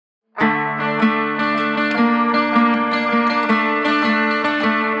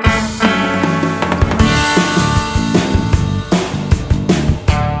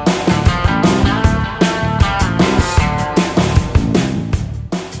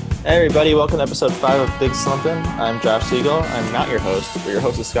Hey everybody, welcome to episode 5 of Big Slumpin'. I'm Josh Siegel. I'm not your host, but your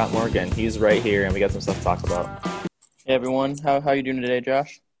host is Scott Morgan. He's right here, and we got some stuff to talk about. Hey everyone, how you doing today,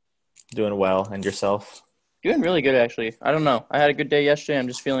 Josh? Doing well, and yourself? Doing really good, actually. I don't know. I had a good day yesterday. I'm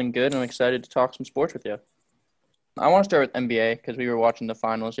just feeling good, and I'm excited to talk some sports with you. I want to start with NBA because we were watching the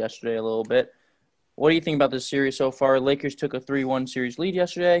finals yesterday a little bit. What do you think about this series so far? Lakers took a 3-1 series lead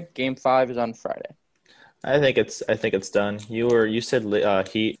yesterday. Game 5 is on Friday. I think it's done. You said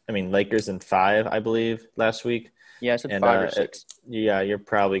Lakers in 5, I believe, last week, Yeah, I said and 5 or 6. yeah, you're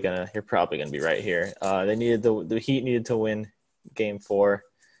probably gonna be right here. The Heat needed to win Game 4.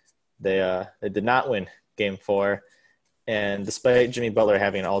 They did not win Game 4. And despite Jimmy Butler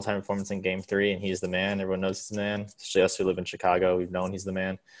having an all-time performance in Game 3, and he's the man, everyone knows he's the man. Especially us who live in Chicago, we've known he's the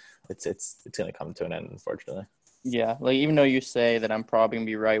man. It's going to come to an end, unfortunately. Yeah, even though you say that I'm probably going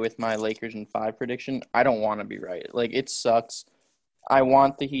to be right with my Lakers in 5 prediction, I don't want to be right. It sucks. I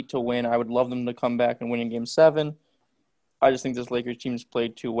want the Heat to win. I would love them to come back and win in Game 7. I just think this Lakers team's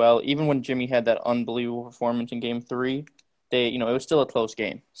played too well. Even when Jimmy had that unbelievable performance in Game 3, it was still a close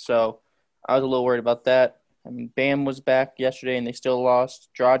game. So I was a little worried about that. I mean, Bam was back yesterday, and they still lost.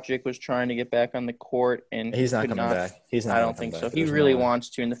 Dragic was trying to get back on the court, and he He's not could coming not. back. He's not I going don't to come think so. back. He There's no really way. wants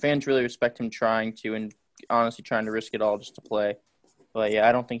to, and the fans really respect him trying to and honestly trying to risk it all just to play. But, yeah,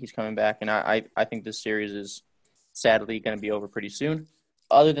 I don't think he's coming back, and I think this series is sadly going to be over pretty soon.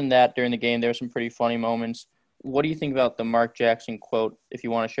 Other than that, during the game, there were some pretty funny moments. What do you think about the Mark Jackson quote, if you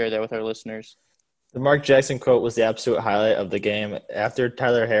want to share that with our listeners? The Mark Jackson quote was the absolute highlight of the game. After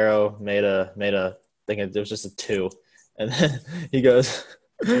Tyler Harrow made a I think it was just a 2. And then he goes,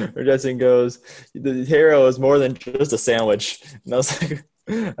 or Jackson goes, the Harrow is more than just a sandwich. And I was like,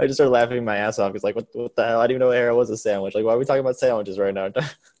 I just started laughing my ass off. He's like, what the hell? I didn't even know Harrow was a sandwich. Like, why are we talking about sandwiches right now?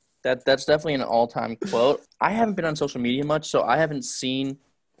 That's definitely an all-time quote. I haven't been on social media much, so I haven't seen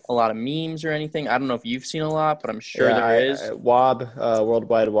a lot of memes or anything. I don't know if you've seen a lot, but I'm sure Yeah, there is. Wob,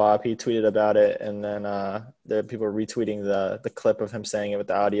 Worldwide Wob, he tweeted about it, and then there people were retweeting the clip of him saying it with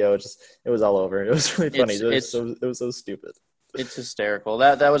the audio. It was all over. It was really funny. It's it's It was so stupid. it's hysterical.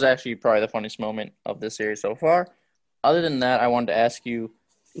 That was actually probably the funniest moment of this series so far. Other than that, I wanted to ask you,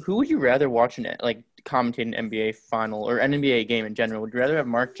 who would you rather watch commentate an NBA final or an NBA game in general? Would you rather have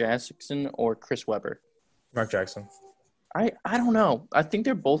Mark Jackson or Chris Webber? Mark Jackson. I don't know. I think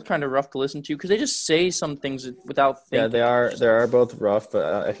they're both kind of rough to listen to because they just say some things without Yeah, they thinking. are. They are both rough,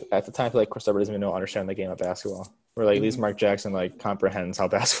 but at the time, I feel like Chris Webber doesn't even understand the game of basketball. Where like at least Mhm. Mark Jackson comprehends how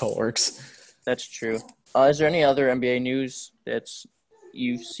basketball works. That's true. Is there any other NBA news that's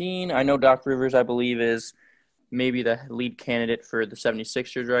you've seen? I know Doc Rivers, I believe, is maybe the lead candidate for the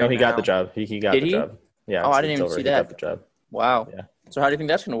 76ers No, right he got the now. job. He got Did the he? job. Yeah, Oh, I didn't it's even over. see He got that. the job. Wow. Yeah, So how do you think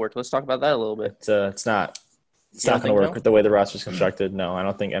that's going to work? Let's talk about that a little bit. it's not. It's You not don't going to think work so? with the way the roster's constructed. No, I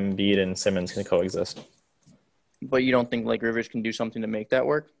don't think Embiid and Simmons can coexist. But you don't think Rivers can do something to make that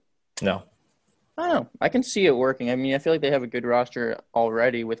work? No. I don't know. I can see it working. I mean, I feel like they have a good roster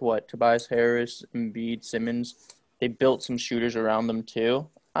already with Tobias Harris, Embiid, Simmons. They built some shooters around them too.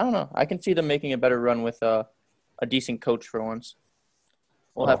 I don't know. I can see them making a better run with a decent coach for once.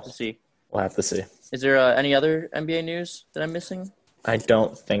 We'll have to Well, see. we'll have to see. Is there any other NBA news that I'm missing? I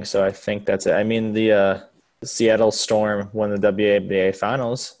don't think so. I think that's it. I mean, the Seattle Storm won the WNBA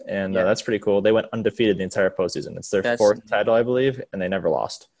Finals, and Yeah, that's pretty cool. They went undefeated the entire postseason. It's their that's. fourth title, I believe, and they never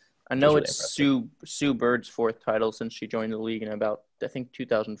lost, I which is know really it's impressive. Sue Bird's fourth title since she joined the league in about I think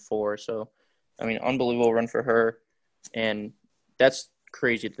 2004. So, I mean, unbelievable run for her, and that's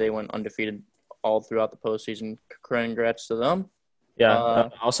crazy that they went undefeated all throughout the postseason. Congrats to them. Yeah. Uh,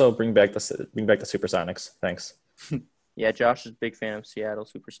 Also, bring back the Supersonics. Thanks. yeah, Josh is a big fan of Seattle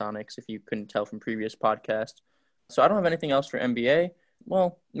Supersonics. If you couldn't tell from previous podcasts, so I don't have anything else for NBA.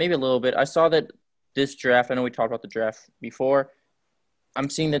 Well, maybe a little bit. I saw that this draft. I know we talked about the draft before. I'm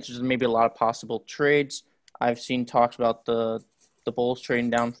seeing that there's maybe a lot of possible trades. I've seen talks about the Bulls trading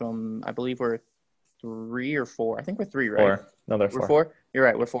down from I believe we're 3 or 4. I think we're 3, right? 4. No, they're We're 4. 4. You're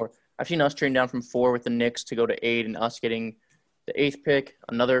right. We're 4. I've seen us trading down from 4 with the Knicks to go to 8, and us getting the 8th pick,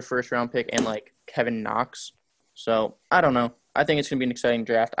 another first round pick, and Kevin Knox. So I don't know. I think it's gonna be an exciting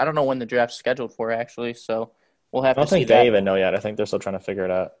draft. I don't know when the draft's scheduled for actually, so we'll have I to don't see think they that. even know yet. I think they're still trying to figure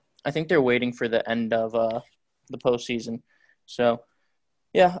it out. I think they're waiting for the end of the postseason. So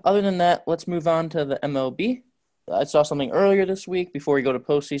yeah, other than that, let's move on to the MLB. I saw something earlier this week before we go to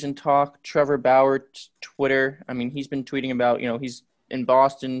postseason talk. Trevor Bauer's Twitter. I mean, he's been tweeting about, he's in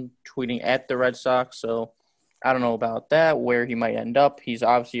Boston tweeting at the Red Sox. So I don't know about that, where he might end up. He's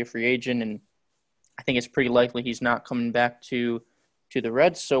obviously a free agent, and I think it's pretty likely he's not coming back to to the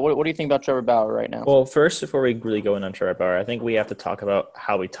Reds. So what do you think about Trevor Bauer right now? Well, first, before we really go in on Trevor Bauer, I think we have to talk about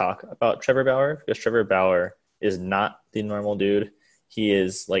how we talk about Trevor Bauer because Trevor Bauer is not the normal dude. He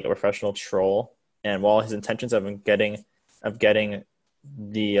is like a professional troll, and while his intentions of getting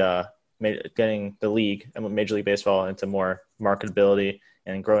the league and Major League Baseball into more marketability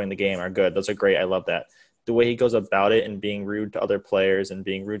and growing the game are good. Those are great. I love that. The way he goes about it and being rude to other players and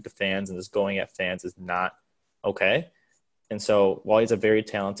being rude to fans and just going at fans is not okay. And so while he's a very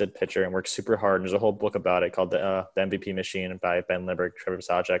talented pitcher and works super hard, and there's a whole book about it called the MVP Machine by Ben Liburg, Trevor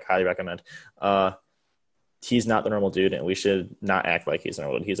Sawchuk, highly recommend. He's not the normal dude, and we should not act like he's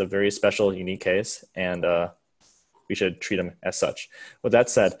normal. He's a very special, unique case, and we should treat him as such. With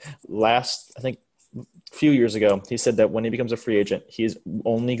that said, I think a few years ago, he said that when he becomes a free agent, he's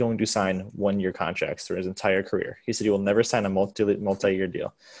only going to sign one-year contracts through his entire career. He said he will never sign a multi-year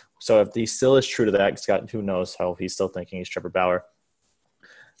deal. So if he still is true to that, Scott, who knows how he's still thinking he's Trevor Bauer.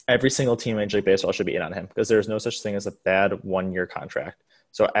 Every single team in Major League Baseball should be in on him because there's no such thing as a bad one-year contract.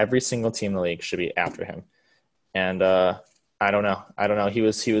 So every single team in the league should be after him. And I don't know. He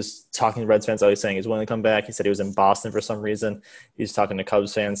was talking to Reds fans. Always saying he's willing to come back. He said he was in Boston for some reason. He's talking to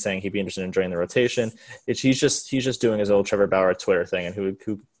Cubs fans saying he'd be interested in joining the rotation. He's just doing his old Trevor Bauer Twitter thing, and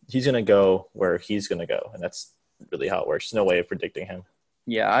who he's gonna go where he's gonna go, and that's really how it works. There's no way of predicting him.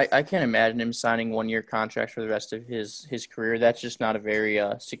 Yeah, I can't imagine him signing one-year contracts for the rest of his career. That's just not a very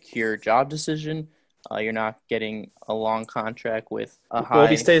secure job decision. You're not getting a long contract with a high. Well, if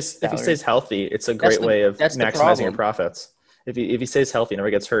he salary. stays healthy, it's a great way of maximizing your profits. If he stays healthy,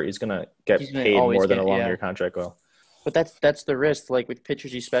 never gets hurt, he's gonna get paid more than a longer contract will. But that's the risk. Like with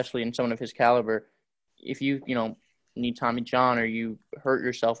pitchers, especially and someone of his caliber, if you need Tommy John or you hurt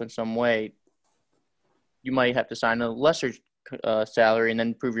yourself in some way, you might have to sign a lesser salary and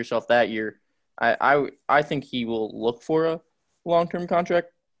then prove yourself that year. I think he will look for a long-term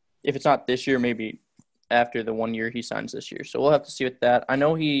contract. If it's not this year, maybe after the 1 year he signs this year. So we'll have to see with that. I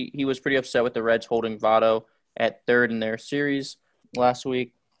know he was pretty upset with the Reds holding Votto at third in their series last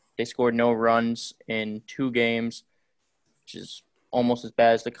week. They scored no runs in 2 games, which is almost as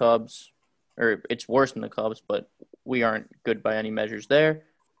bad as the Cubs, or it's worse than the Cubs, but we aren't good by any measures there.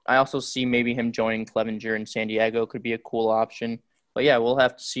 I also see maybe him joining Clevenger in San Diego could be a cool option. But yeah, we'll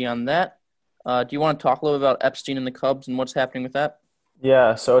have to see on that. Do you want to talk a little bit about Epstein and the Cubs and what's happening with that?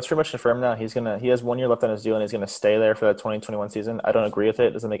 Yeah, so it's pretty much confirmed now. He has 1 year left on his deal, and he's gonna stay there for that 2021 season. I don't agree with it.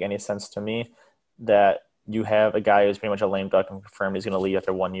 It doesn't make any sense to me that you have a guy who's pretty much a lame duck and confirmed he's going to leave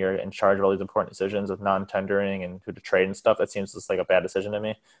after 1 year in charge of all these important decisions of non-tendering and who to trade and stuff. That seems just like a bad decision to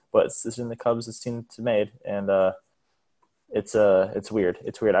me. But it's a decision the Cubs' team made, and it's weird.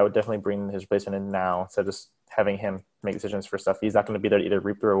 It's weird. I would definitely bring his replacement in now instead of just having him make decisions for stuff. He's not going to be there to either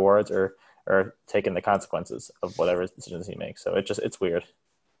reap the rewards or taking the consequences of whatever decisions he makes. So it's weird.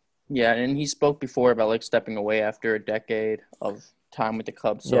 Yeah, and he spoke before about like stepping away after a decade of time with the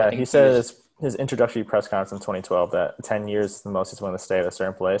Cubs. So yeah, I think he said his introductory press conference in 2012 that 10 years is the most he's willing to stay at a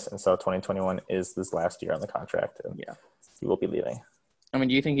certain place, and so 2021 is his last year on the contract, and yeah, he will be leaving. I mean,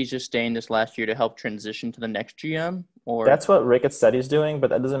 do you think he's just staying this last year to help transition to the next GM? Or that's what Ricketts said he's doing, but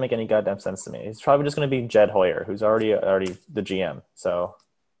that doesn't make any goddamn sense to me. He's probably just going to be Jed Hoyer, who's already the GM. So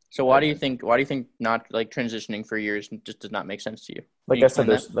why do you think not like transitioning for years just does not make sense to you? Like I said,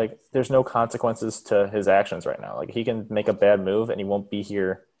 there's no consequences to his actions right now. Like he can make a bad move and he won't be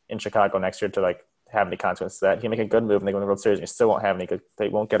here in Chicago next year to like have any consequences to that. He can make a good move and they go to the World Series and he still won't have any good. They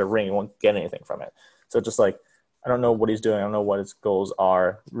won't get a ring. He won't get anything from it. So just like I don't know what he's doing. I don't know what his goals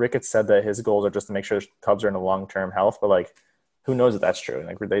are. Ricketts said that his goals are just to make sure the Cubs are in a long-term health, but like who knows if that's true?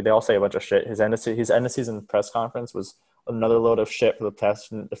 Like they all say a bunch of shit. His end of season press conference was another load of shit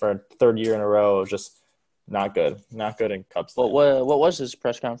for a third year in a row. It was just not good in Cubs. What was his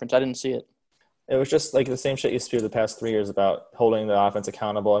press conference? I didn't see it. It was just like the same shit you used to do the past 3 years about holding the offense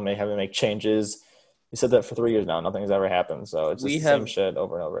accountable and having to make changes. He said that for 3 years now. Nothing's ever happened. So it's just the same shit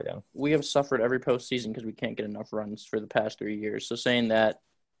over and over again. We have suffered every postseason because we can't get enough runs for the past 3 years. So saying that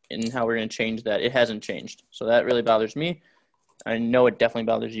and how we're going to change that, it hasn't changed. So that really bothers me. I know it definitely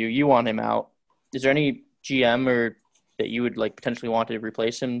bothers you. You want him out. Is there any GM or that you would like potentially want to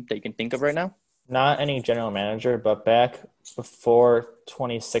replace him that you can think of right now? Not any general manager, but back before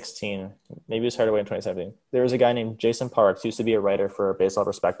 2016, maybe it started away in 2017, there was a guy named Jason Parks. He used to be a writer for Baseball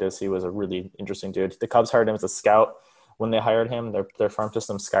Prospectus. He was a really interesting dude. The Cubs hired him as a scout. When they hired him, their farm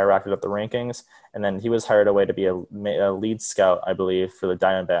system skyrocketed up the rankings, and then he was hired away to be a lead scout, I believe, for the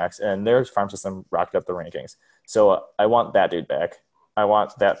Diamondbacks, and their farm system rocketed up the rankings. So I want that dude back. I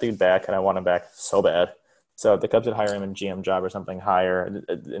want that dude back, and I want him back so bad. So if the Cubs would hire him in GM job or something higher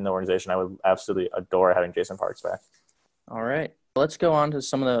in the organization, I would absolutely adore having Jason Parks back. All right. Let's go on to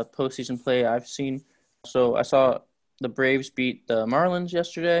some of the postseason play I've seen. So I saw the Braves beat the Marlins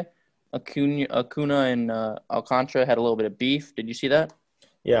yesterday. Acuna and Alcantara had a little bit of beef. Did you see that?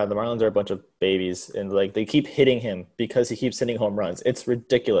 Yeah, the Marlins are a bunch of babies, and like they keep hitting him because he keeps hitting home runs. It's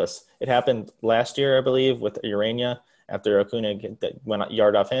ridiculous. It happened last year, I believe, with Urania after Acuna went a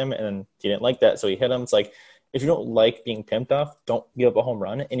yard off him, and he didn't like that, so he hit him. It's like if you don't like being pimped off, don't give up a home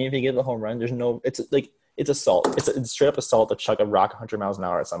run. And if you give up a home run, there's no. It's like it's assault. It's straight up assault to chuck a rock 100 miles an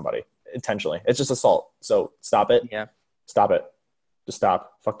hour at somebody intentionally. It's just assault. So stop it. Yeah. Stop it. Just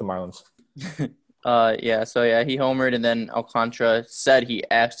stop. Fuck the Marlins. So he homered, and then Alcantara said he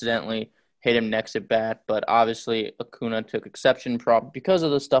accidentally hit him next at bat, but obviously Acuna took exception because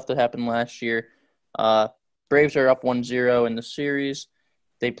of the stuff that happened last year. Braves are up 1-0 in the series.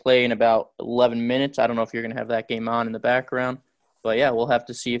 They play in about 11 minutes. I don't know if you're going to have that game on in the background, but yeah, we'll have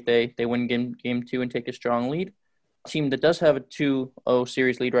to see if they win game two and take a strong lead. A team that does have a 2-0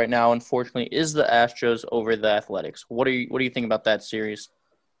 series lead right now, unfortunately, is the Astros over the Athletics. What do you think about that series?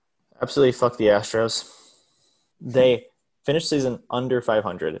 Absolutely fuck the Astros. They finished season under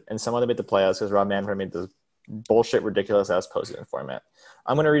 500, and somehow they made the playoffs because Rob Manfred made this bullshit, ridiculous-ass postseason format.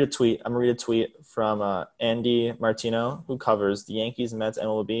 I'm going to read a tweet. I'm going to read a tweet from Andy Martino, who covers the Yankees, Mets,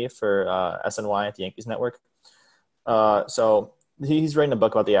 MLB for SNY at the Yankees Network. So he's writing a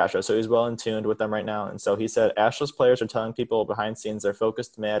book about the Astros, so he's well in tuned with them right now. And so he said, Astros players are telling people behind scenes they're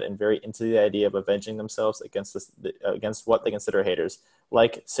focused, mad, and very into the idea of avenging themselves against what they consider haters.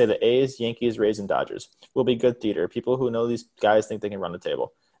 Like, say, the A's, Yankees, Rays, and Dodgers. Will be good theater. People who know these guys think they can run the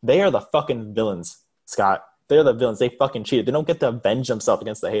table. They are the fucking villains, Scott. They're the villains. They fucking cheated. They don't get to avenge themselves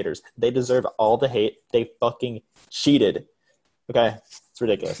against the haters. They deserve all the hate. They fucking cheated. Okay? It's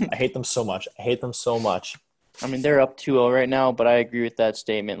ridiculous. I hate them so much. I hate them so much. I mean, they're up 2-0 right now, but I agree with that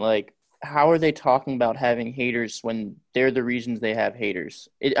statement. Like, how are they talking about having haters when they're the reasons they have haters?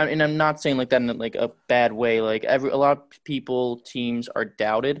 And I'm not saying like that in like a bad way. Like a lot of people, teams are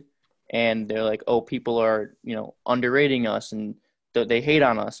doubted, and they're like, oh, people are underrating us and they hate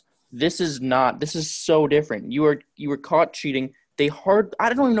on us. This is not. This is so different. You were caught cheating. I don't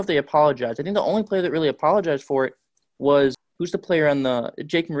even know if they apologized. I think the only player that really apologized for it was who's the player on the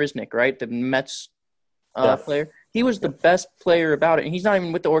Jake Marisnick, right? The Mets player. He was the best player about it, and he's not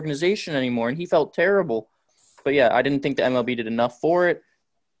even with the organization anymore, and he felt terrible. But yeah, I didn't think the MLB did enough for it.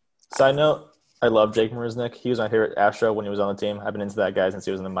 Side note, I love Jake Marisnick. He was my favorite Astro when he was on the team. I've been into that guy since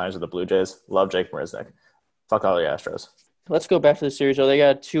he was in the minors of the Blue Jays. Love Jake Marisnick. Fuck all the Astros. Let's go back to the series. They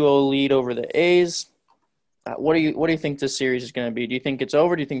got a 2-0 lead over the A's. What do you think this series is going to be? Do you think it's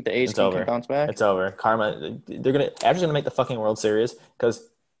over? Do you think the A's can bounce back? It's over. Karma. Astros gonna make the fucking World Series because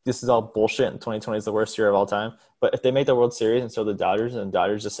this is all bullshit and 2020 is the worst year of all time. But if they make the World Series and so the Dodgers and the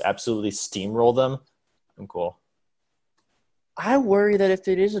Dodgers just absolutely steamroll them, I'm cool. I worry that if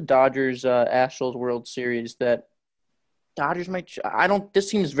it is a Dodgers Astros World Series, that Dodgers might.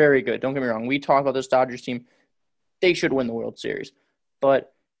 This team is very good. Don't get me wrong. We talk about this Dodgers team. They should win the World Series.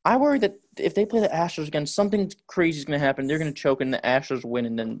 But I worry that if they play the Astros again, something crazy is going to happen. They're going to choke and the Astros win,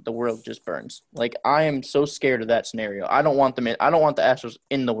 and then the world just burns. Like, I am so scared of that scenario. I don't want them in. I don't want the Astros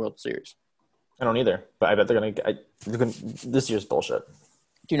in the World Series. I don't either. But I bet they're going to – this year's bullshit.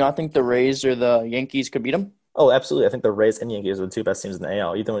 Do you not think the Rays or the Yankees could beat them? Oh, absolutely. I think the Rays and Yankees are the two best teams in the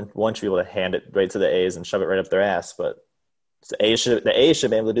AL. Either one should be able to hand it right to the A's and shove it right up their ass. But the A's should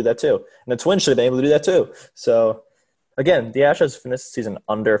be able to do that too. And the Twins should be able to do that too. So – again, the Astros finished the season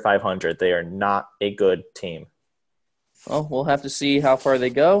under 500. They are not a good team. Well, we'll have to see how far they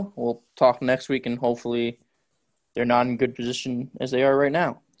go. We'll talk next week, and hopefully they're not in good position as they are right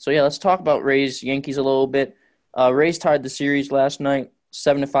now. So, yeah, let's talk about Rays, Yankees a little bit. Rays tied the series last night,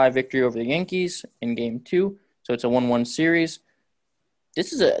 7-5 victory over the Yankees in Game 2. So it's a 1-1 series.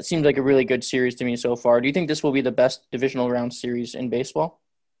 This seems like a really good series to me so far. Do you think this will be the best divisional round series in baseball?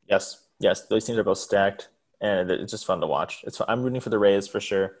 Yes. Those teams are both stacked. And it's just fun to watch. I'm rooting for the Rays for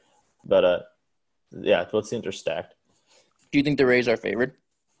sure. But, yeah, both teams are stacked. Do you think the Rays are favored?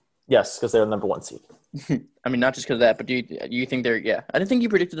 Yes, because they're the number one seed. I mean, not just because of that, but do you think they're – yeah. I didn't think you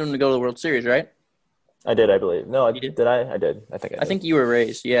predicted them to go to the World Series, right? I did, I believe. No, you did? Did I? I did. I think I did. I think you were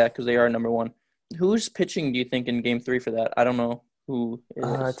Rays, yeah, because they are number one. Who's pitching, do you think, in Game 3 for that? I don't know who it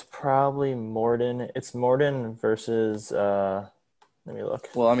is. It's probably Morton. It's Morton versus let me look.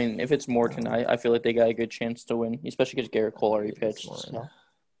 Well, I mean, if it's Morton, I feel like they got a good chance to win, especially because Garrett Cole already pitched. So.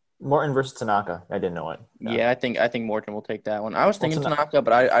 Morton versus Tanaka. I didn't know it. No. Yeah, I think Morton will take that one. I was thinking Tanaka,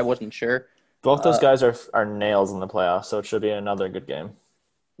 but I wasn't sure. Both those guys are nails in the playoffs, so it should be another good game.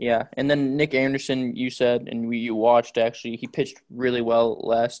 Yeah, and then Nick Anderson, you said, and you watched actually, he pitched really well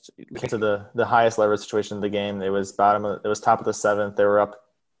last. To the highest leverage situation in the game. It was top of the seventh. They were up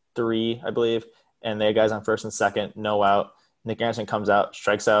 3, I believe, and they had guys on first and second, no out. Nick Anderson comes out,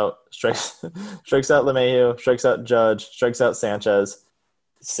 strikes out LeMahieu, strikes out Judge, strikes out Sanchez.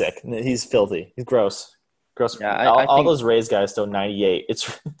 Sick. He's filthy. He's gross. Gross. Yeah, I All think those Rays guys still 98.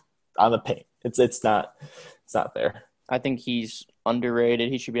 It's on the paint. It's not there. I think he's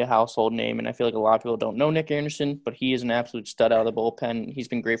underrated. He should be a household name, and I feel like a lot of people don't know Nick Anderson, but he is an absolute stud out of the bullpen. He's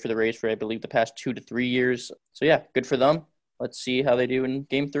been great for the Rays for, I believe, the past 2 to 3 years. So, yeah, good for them. Let's see how they do in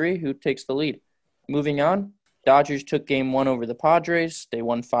Game 3, who takes the lead. Moving on, Dodgers took Game 1 over the Padres. They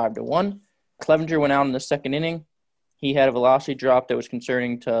won 5-1. Clevenger went out in the second inning. He had a velocity drop that was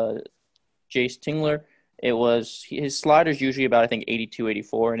concerning to Jace Tingler. It was his slider's usually about, I think, 82,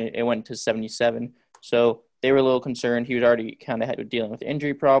 84, and it went to 77. So they were a little concerned. He was already kind of dealing with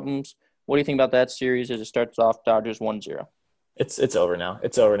injury problems. What do you think about that series as it starts off Dodgers 1-0? It's over now.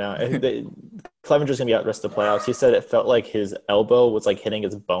 It's over now. Clevenger's going to be out the rest of the playoffs. He said it felt like his elbow was like hitting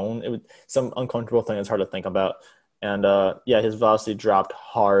his bone. It was some uncomfortable thing that's hard to think about. And, his velocity dropped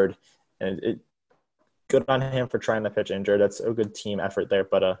hard. And good on him for trying to pitch injured. That's a good team effort there.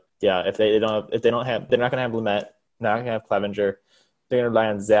 But, if they're not going to have Lamet, not going to have Clevenger. They're going to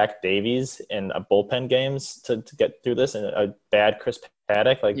rely on Zach Davies in bullpen games to get through this, and a bad Chris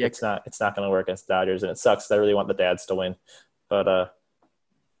Paddock. It's not going to work against Dodgers, and it sucks. I really want the Dads to win. But,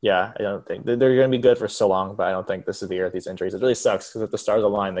 I don't think – they're going to be good for so long, but I don't think this is the year of these injuries. It really sucks because if the stars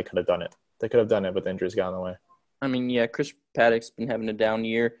aligned, they could have done it. They could have done it, but the injuries got in the way. I mean, yeah, Chris Paddock's been having a down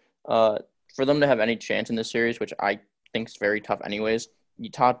year. For them to have any chance in this series, which I think is very tough anyways,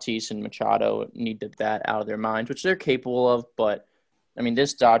 Tatis and Machado need to bat out of their minds, which they're capable of, but – I mean,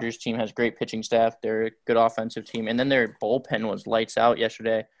 this Dodgers team has great pitching staff. They're a good offensive team. And then their bullpen was lights out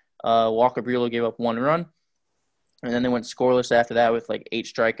yesterday. Walker Buehler gave up 1 run. And then they went scoreless after that with 8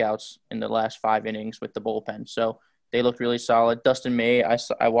 strikeouts in the last 5 innings with the bullpen. So they looked really solid. Dustin May,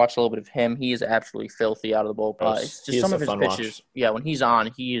 I watched a little bit of him. He is absolutely filthy out of the bullpen. It's just some of his pitches. Watch. Yeah, when he's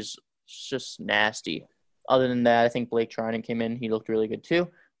on, he is just nasty. Other than that, I think Blake Trinan came in. He looked really good too.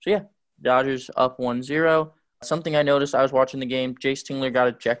 So, yeah, Dodgers up 1-0. Something I noticed, I was watching the game, Jace Tingler got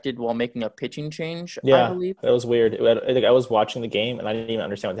ejected while making a pitching change, I believe. That was weird. I was watching the game, and I didn't even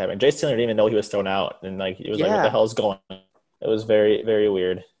understand what happened. Jace Tingler didn't even know he was thrown out, and it was what the hell is going on? It was very, very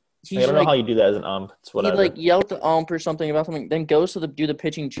weird. I don't know how you do that as an ump. It's whatever. He yelled at the ump or something about something, then goes to do the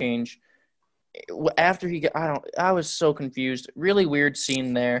pitching change. After he got, I was so confused. Really weird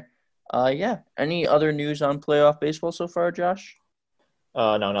scene there. Any other news on playoff baseball so far, Josh?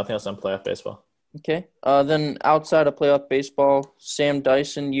 No, nothing else on playoff baseball. Okay. Then outside of playoff baseball, Sam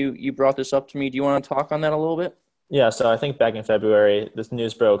Dyson, you brought this up to me. Do you want to talk on that a little bit? Yeah, so I think back in February, this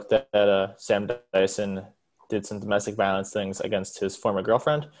news broke that Sam Dyson did some domestic violence things against his former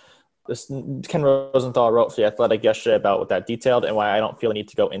girlfriend. Ken Rosenthal wrote for The Athletic yesterday about what that detailed and why I don't feel a need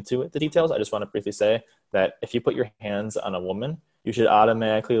to go into the details. I just want to briefly say that if you put your hands on a woman, you should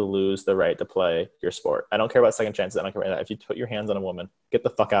automatically lose the right to play your sport. I don't care about second chances. I don't care about that. If you put your hands on a woman, get the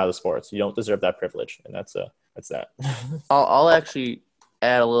fuck out of the sports. You don't deserve that privilege, and that's that. I'll actually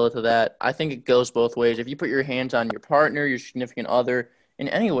add a little to that. I think it goes both ways. If you put your hands on your partner, your significant other, in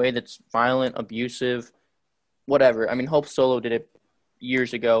any way that's violent, abusive, whatever. I mean, Hope Solo did it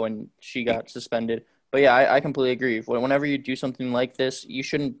years ago, and she got suspended. But, yeah, I completely agree. Whenever you do something like this, you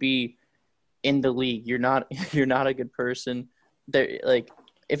shouldn't be in the league. You're not a good person.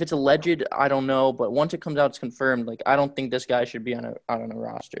 If it's alleged, I don't know, but once it comes out, it's confirmed. I don't think this guy should be on a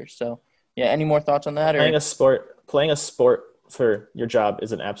roster. So, yeah, any more thoughts on that? Playing a sport for your job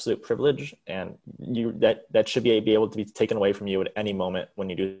is an absolute privilege, and that should be able to be taken away from you at any moment when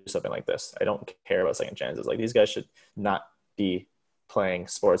you do something like this. I don't care about second chances. These guys should not be playing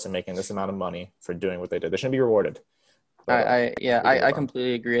sports and making this amount of money for doing what they did. They shouldn't be rewarded. I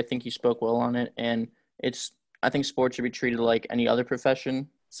completely agree. I think you spoke well on it, and I think sports should be treated like any other profession.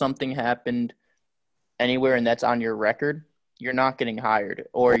 Something happened anywhere and that's on your record, you're not getting hired,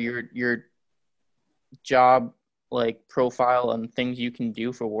 or your job profile and things you can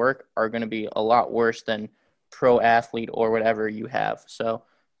do for work are going to be a lot worse than pro athlete or whatever you have. So,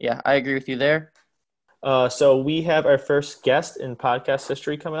 yeah, I agree with you there. So we have our first guest in podcast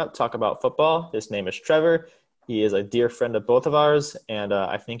history coming up, talk about football. His name is Trevor. He is a dear friend of both of ours, and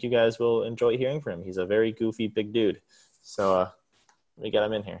I think you guys will enjoy hearing from him. He's a very goofy big dude. So we got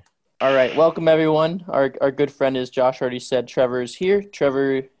him in here. All right. Welcome, everyone. Our good friend, as Josh already said, Trevor is here.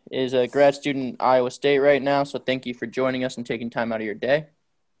 Trevor is a grad student at Iowa State right now, so thank you for joining us and taking time out of your day.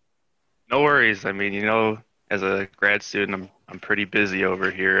 No worries. I mean, as a grad student, I'm pretty busy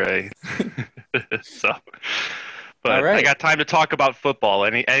over here. So, All but I right. got time to talk about football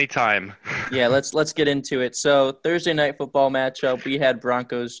anytime. Yeah, let's get into it. So Thursday night football matchup, we had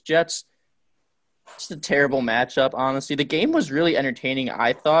Broncos Jets. Just a terrible matchup, honestly. The game was really entertaining,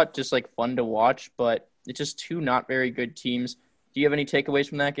 I thought, just like fun to watch, but it's just two not very good teams. Do you have any takeaways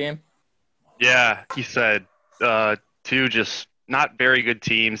from that game? Yeah, you said two just not very good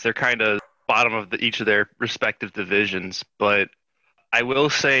teams. They're kind of bottom of each of their respective divisions. But I will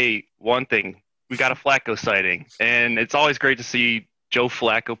say one thing: we got a Flacco sighting, and it's always great to see Joe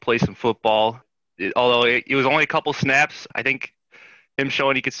Flacco play some football. Although it was only a couple snaps, I think him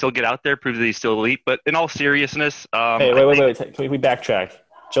showing he could still get out there proves that he's still elite. But in all seriousness, Hey, I think Can we backtrack?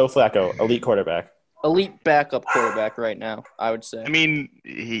 Joe Flacco, elite quarterback. Elite backup quarterback right now, I would say. I mean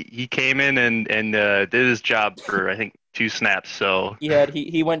he came in and did his job for I think two snaps. So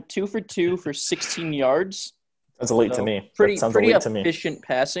He went 2 for 2 for 16 yards. Sounds elite to So me. That pretty sounds pretty elite to me. efficient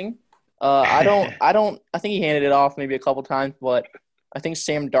passing. I think he handed it off maybe a couple times, but I think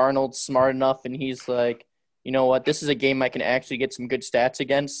Sam Darnold's smart enough and he's like, you know what, this is a game I can actually get some good stats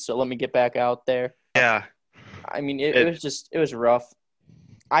against, so let me get back out there. yeah, I mean, it it, was just it was rough.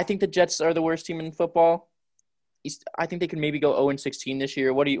 I think the Jets are the worst team in football. I think they could maybe go 0-16 this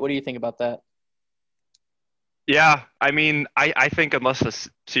year. What do you think about that? yeah. I mean I think unless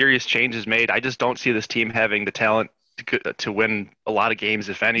serious change is made, I just don't see this team having the talent to win a lot of games,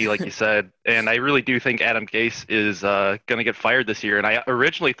 if any, like you said. And I really do think Adam Gase is going to get fired this year. And I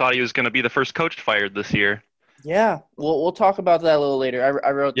originally thought he was going to be the first coach fired this year. Yeah, we'll talk about that a little later.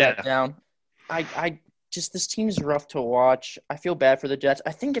 I wrote that Yeah, down. I just this team is rough to watch. I feel bad for the Jets.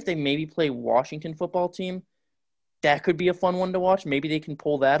 I think if they maybe play Washington football team, that could be a fun one to watch. Maybe they can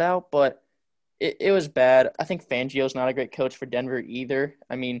pull that out, but it was bad. I think Fangio's not a great coach for Denver either.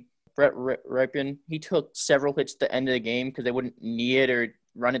 I mean, Brett Ripien, he took several hits at the end of the game because they wouldn't knee it or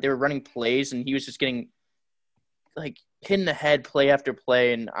run it. They were running plays, and he was just getting like hit in the head play after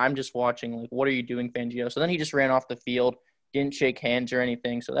play. And I'm just watching, like, what are you doing, Fangio? So then he just ran off the field, didn't shake hands or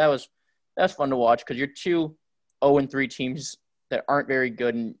anything. So that's fun to watch because you're two 0-3 teams that aren't very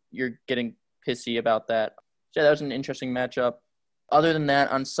good, and you're getting pissy about that. So that was an interesting matchup. Other than that,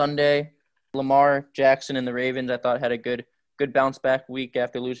 on Sunday, Lamar Jackson and the Ravens, I thought had a good bounce back week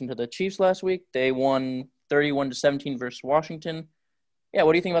after losing to the Chiefs last week. They won 31-17 versus Washington. Yeah,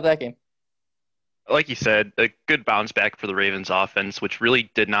 what do you think about that game? like you said, a good bounce back for the Ravens offense, which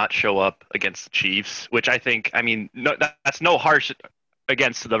really did not show up against the Chiefs, which I think, I mean, no, that's no harsh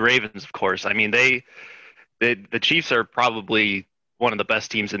against the Ravens, of course. I mean, the Chiefs are probably one of the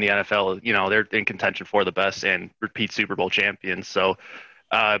best teams in the NFL. You know, they're in contention for the best and repeat Super Bowl champions. So,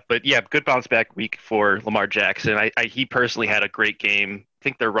 but yeah, good bounce back week for Lamar Jackson. He personally had a great game. I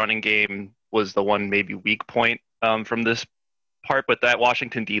think their running game was the one maybe weak point from this part, but that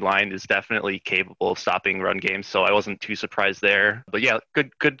Washington D line is definitely capable of stopping run games, so I wasn't too surprised there. But yeah,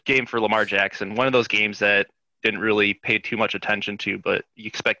 good game for Lamar Jackson. One of those games that didn't really pay too much attention to, but you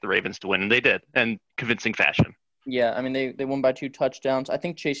expect the Ravens to win, and they did, in convincing fashion. Yeah, I mean they won by 2 touchdowns. I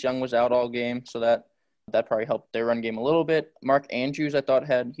think Chase Young was out all game, so that probably helped their run game a little bit. Mark Andrews, I thought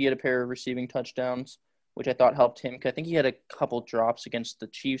had a pair of receiving touchdowns, which I thought helped him. 'Cause I think he had a couple drops against the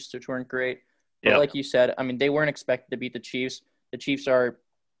Chiefs, which weren't great. But Yep. like you said, I mean they weren't expected to beat the Chiefs. The Chiefs are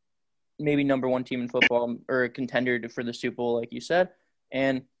maybe number one team in football or a contender for the Super Bowl, like you said.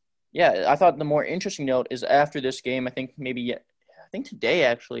 And yeah, I thought the more interesting note is after this game, I think today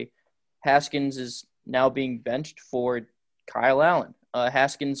actually, Haskins is now being benched for Kyle Allen.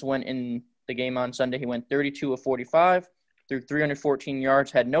 Haskins went in the game on Sunday. He went 32 of 45, threw 314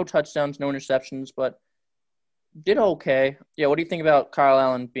 yards, had no touchdowns, no interceptions, but did okay. Yeah, what do you think about Kyle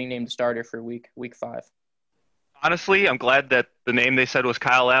Allen being named the starter for week 5? Honestly, I'm glad that the name they said was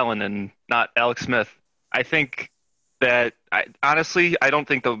Kyle Allen and not Alex Smith. I think I don't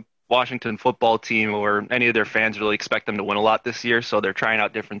think the Washington football team or any of their fans really expect them to win a lot this year, so they're trying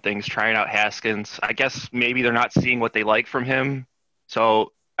out different things, trying out Haskins. I guess maybe they're not seeing what they like from him.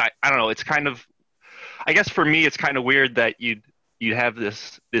 So I don't know. It's kind of, I guess for me, it's kind of weird that you'd have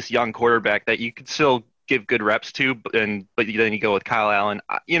this young quarterback that you could still give good reps to, but then you go with Kyle Allen.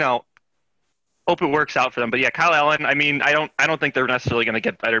 You know, hope it works out for them. But yeah, Kyle Allen. I mean, I don't think they're necessarily going to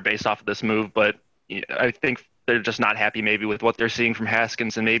get better based off of this move, but yeah, I think they're just not happy maybe with what they're seeing from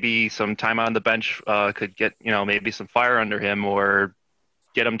Haskins, and maybe some time on the bench could get maybe some fire under him or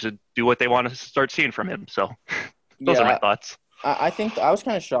get him to do what they want to start seeing from him. So those are my Yeah, thoughts. I think I was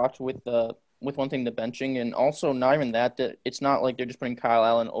kind of shocked with one thing the benching, and also not even that it's not like they're just putting Kyle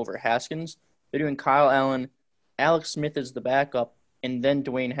Allen over Haskins. They're doing Kyle Allen, Alex Smith is the backup, and then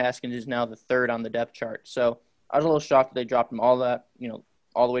Dwayne Haskins is now the third on the depth chart. So I was a little shocked that they dropped him all the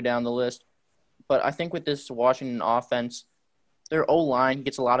way down the list. But I think with this Washington offense, their O-line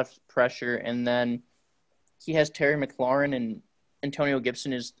gets a lot of pressure, and then he has Terry McLaurin, and Antonio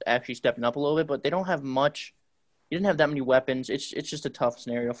Gibson is actually stepping up a little bit, but they don't have much. He didn't have that many weapons. It's just a tough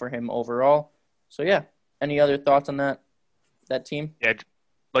scenario for him overall. So, yeah, any other thoughts on that team? Yeah,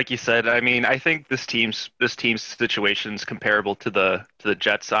 like you said, I mean, I think this team's situation is comparable to the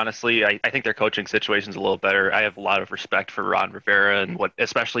Jets. Honestly, I think their coaching situation is a little better. I have a lot of respect for Ron Rivera and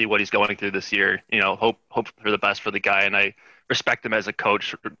especially what he's going through this year. Hope for the best for the guy, and I respect him as a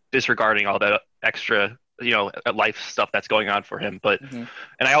coach, disregarding all that extra life stuff that's going on for him. But Mm-hmm.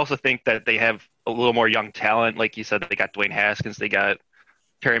 and I also think that they have a little more young talent, like you said. They got Dwayne Haskins, they got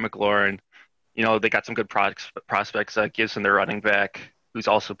Terry McLaurin. They got some good prospects. Gibson, their running back, who's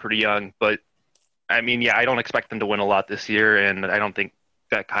also pretty young. But I mean, yeah, I don't expect them to win a lot this year, and I don't think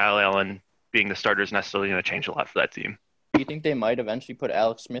that Kyle Allen being the starter is necessarily going to change a lot for that team. Do you think they might eventually put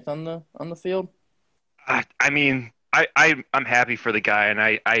Alex Smith on the field? I mean, I'm happy for the guy, and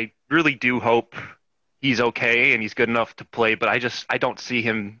I really do hope he's okay and he's good enough to play. But I don't see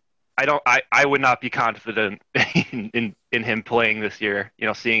him. I would not be confident in him playing this year.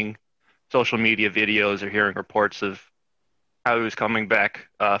 Seeing social media videos or hearing reports of how he was coming back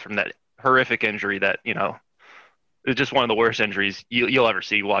from that horrific injury that it's just one of the worst injuries you'll ever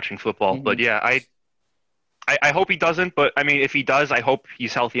see watching football. Mm-hmm. But yeah, I hope he doesn't. But I mean, if he does, I hope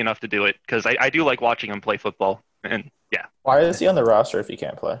he's healthy enough to do it, because I do like watching him play football. And yeah, Why is he on the roster if he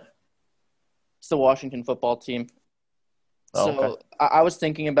can't play? It's the Washington football team. Oh, So okay. I was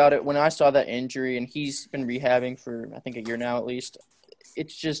thinking about it when I saw that injury, and he's been rehabbing for, I think, a year now at least.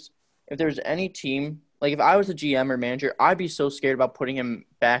 It's just, if there's any team, like if I was a GM or manager, I'd be so scared about putting him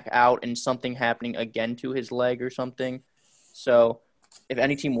back out and something happening again to his leg or something. So if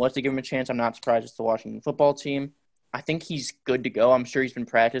any team was to give him a chance, I'm not surprised it's the Washington football team. I think he's good to go. I'm sure he's been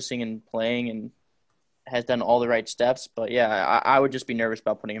practicing and playing and has done all the right steps. But yeah, I would just be nervous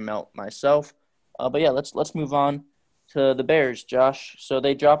about putting him out myself. But yeah, let's move on to the Bears, Josh. So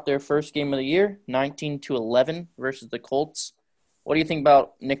they dropped their first game of the year, 19-11 versus the Colts. What do you think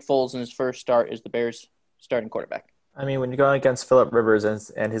about Nick Foles in his first start as the Bears starting quarterback? I mean, when you're going against Phillip Rivers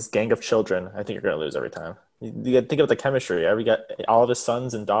and his gang of children, I think you're going to lose every time. You got to think of the chemistry. We got all of his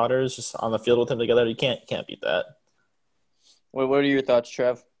sons and daughters just on the field with him together. You can't beat that. What are your thoughts,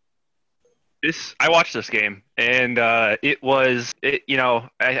 Trev? I watched this game, and I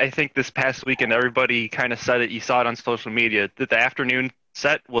think this past weekend everybody kind of said it. You saw it on social media that the afternoon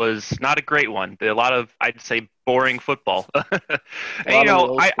set was not a great one. A lot of, I'd say, boring football. And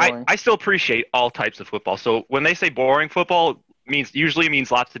I still appreciate all types of football. So when they say boring football, usually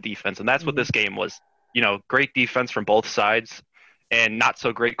means lots of defense, and that's what this game was. Great defense from both sides, and not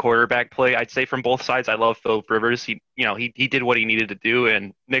so great quarterback play, I'd say, from both sides. I love Philip Rivers. He did what he needed to do,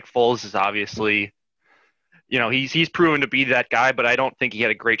 and Nick Foles is obviously, he's proven to be that guy, but I don't think he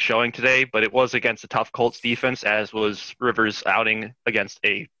had a great showing today. But it was against a tough Colts defense, as was Rivers' outing against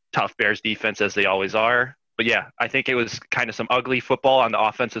a tough Bears defense, as they always are. But yeah, I think it was kind of some ugly football on the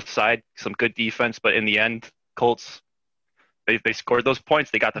offensive side, some good defense, but in the end, Colts, they scored those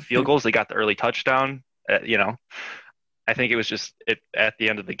points. They got the field goals. They got the early touchdown. I think it was just at the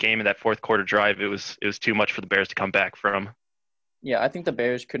end of the game in that fourth quarter drive, it was too much for the Bears to come back from. Yeah, I think the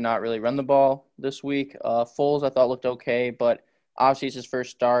Bears could not really run the ball this week. Foles, I thought, looked okay, but obviously it's his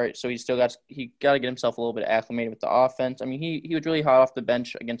first start, so he got to get himself a little bit acclimated with the offense. I mean, he was really hot off the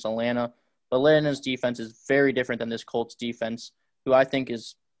bench against Atlanta, but Atlanta's defense is very different than this Colts defense, who I think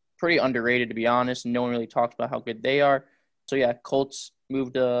is pretty underrated, to be honest, and no one really talks about how good they are. So yeah, Colts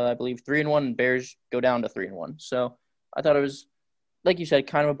moved, I believe, 3-1, and Bears go down to 3-1. So I thought it was, like you said,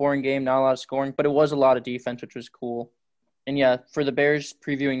 kind of a boring game, not a lot of scoring, but it was a lot of defense, which was cool. And yeah, for the Bears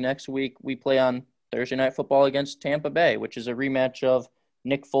previewing next week, we play on Thursday Night Football against Tampa Bay, which is a rematch of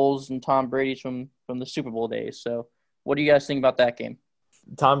Nick Foles and Tom Brady's from the Super Bowl days. So what do you guys think about that game?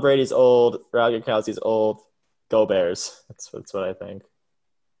 Tom Brady's old. Roger Gronkowski's old. Go Bears. That's what I think.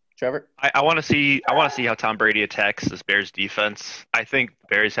 Trevor? I want to see how Tom Brady attacks this Bears defense. I think the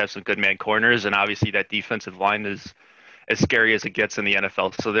Bears have some good man corners, and obviously that defensive line is as scary as it gets in the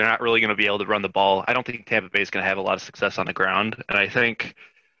NFL. So they're not really going to be able to run the ball. I don't think Tampa Bay is going to have a lot of success on the ground. And I think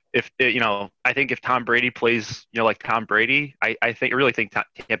if Tom Brady plays, like Tom Brady, I really think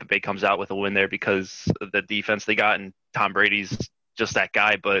Tampa Bay comes out with a win there, because of the defense they got, and Tom Brady's just that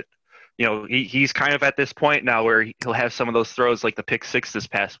guy. But he's kind of at this point now where he'll have some of those throws, like the pick six this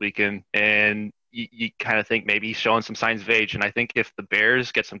past weekend, and you kind of think maybe he's showing some signs of age. And I think if the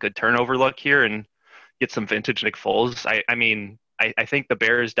Bears get some good turnover luck here and get some vintage Nick Foles, I think the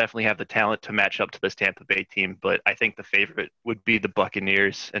Bears definitely have the talent to match up to this Tampa Bay team, but I think the favorite would be the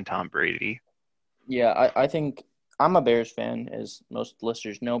Buccaneers and Tom Brady. Yeah, I think I'm a Bears fan, as most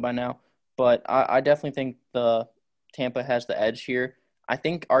listeners know by now, but I definitely think the Tampa has the edge here. I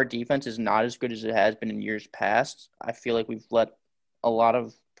think our defense is not as good as it has been in years past. I feel like we've let a lot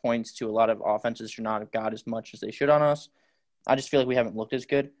of points to a lot of offenses should not have got as much as they should on us. I just feel like we haven't looked as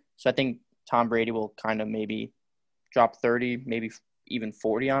good. So I think Tom Brady will kind of maybe drop 30, maybe even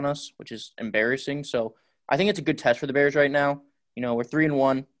 40 on us, which is embarrassing. So I think it's a good test for the Bears right now. We're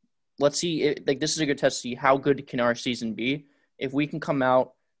 3-1. Let's see. This is a good test to see how good can our season be. If we can come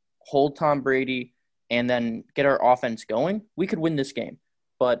out, hold Tom Brady, and then get our offense going, we could win this game.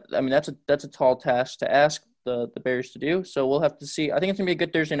 But I mean, that's a tall task to ask the Bears to do. So we'll have to see. I think it's gonna be a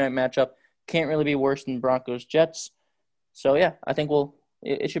good Thursday night matchup. Can't really be worse than Broncos Jets. So yeah, I think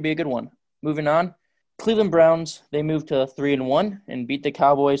it should be a good one. Moving on, Cleveland Browns, they moved to 3-1 and beat the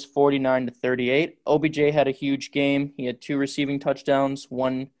Cowboys 49-38. OBJ had a huge game. He had 2 receiving touchdowns,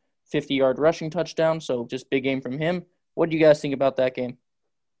 1 50-yard rushing touchdown, so just big game from him. What do you guys think about that game?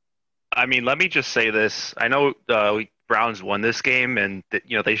 I mean, let me just say this. I know Browns won this game, and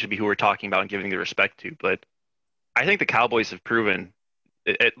they should be who we're talking about and giving the respect to. But I think the Cowboys have proven,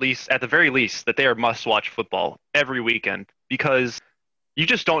 at the very least, that they are must-watch football every weekend because you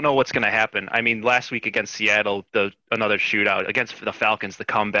just don't know what's going to happen. I mean, last week against Seattle, another shootout against the Falcons, the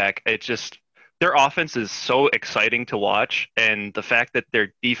comeback. Their offense is so exciting to watch, and the fact that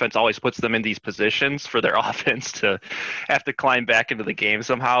their defense always puts them in these positions for their offense to have to climb back into the game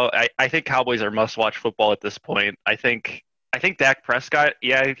somehow. I think Cowboys are must-watch football at this point. I think Dak Prescott,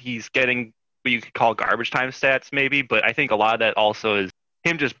 yeah, he's getting what you could call garbage time stats maybe, but I think a lot of that also is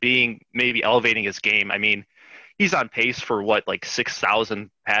him just being maybe elevating his game. I mean, he's on pace for like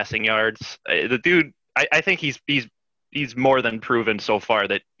 6,000 passing yards. The dude, I think he's more than proven so far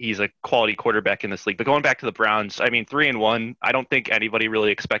that he's a quality quarterback in this league. But going back to the Browns, I mean, 3-1, I don't think anybody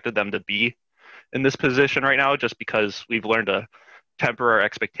really expected them to be in this position right now, just because we've learned to temper our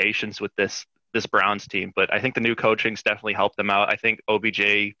expectations with this Browns team. But I think the new coaching's definitely helped them out. I think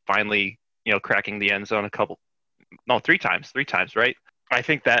OBJ finally, cracking the end zone three times, right? I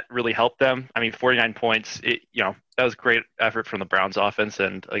think that really helped them. I mean, 49 points, that was a great effort from the Browns offense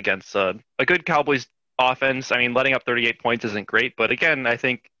and against a good Cowboys offense. I mean, letting up 38 points isn't great, but again, I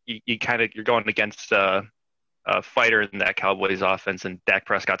think you're going against a fighter in that Cowboys offense, and Dak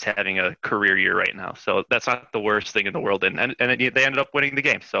Prescott's having a career year right now. So that's not the worst thing in the world, and they ended up winning the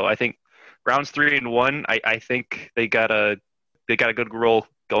game. So I think Browns 3-1. I think they got a good roll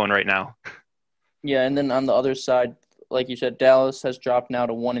going right now. Yeah, and then on the other side, like you said, Dallas has dropped now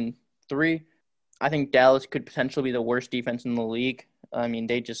to 1-3. I think Dallas could potentially be the worst defense in the league. I mean,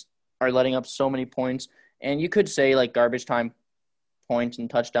 they just are letting up so many points. And you could say like garbage time points and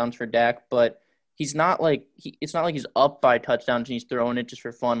touchdowns for Dak, but he's not like it's not like he's up by touchdowns and he's throwing it just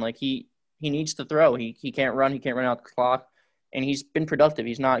for fun. Like he needs to throw. He can't run. He can't run out the clock. And he's been productive.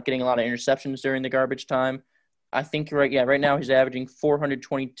 He's not getting a lot of interceptions during the garbage time. I think right now he's averaging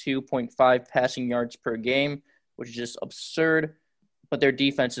 422.5 passing yards per game, which is just absurd. But their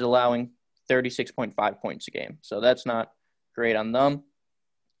defense is allowing 36.5 points a game. So that's not great on them.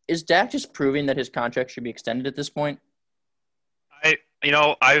 Is Dak just proving that his contract should be extended at this point?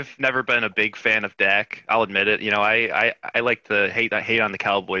 I've never been a big fan of Dak. I'll admit it. I like to hate on the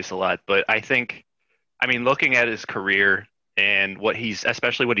Cowboys a lot, but I think, I mean, looking at his career and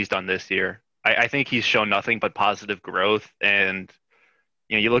especially what he's done this year, I think he's shown nothing but positive growth. And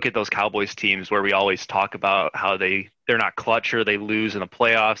you look at those Cowboys teams where we always talk about how they're not clutch or they lose in the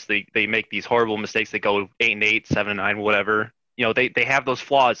playoffs. They make these horrible mistakes. They go 8-8, 7-9, whatever. They have those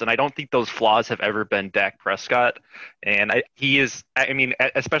flaws, and I don't think those flaws have ever been Dak Prescott. And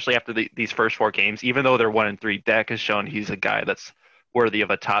especially after these first 4 games, even though they're 1-3, Dak has shown he's a guy that's worthy of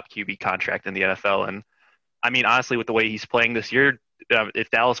a top QB contract in the NFL. And I mean, honestly, with the way he's playing this year, if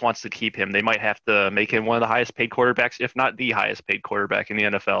Dallas wants to keep him, they might have to make him one of the highest paid quarterbacks, if not the highest paid quarterback in the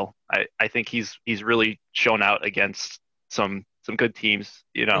NFL. I think he's really shown out against some good teams,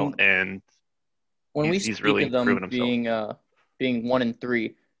 and when we he's speak really of them proven himself. being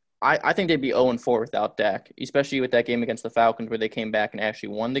 1-3, I think they'd be 0-4 without Dak, especially with that game against the Falcons where they came back and actually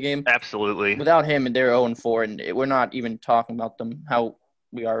won the game. Absolutely. Without him, they're 0-4, and we're not even talking about them how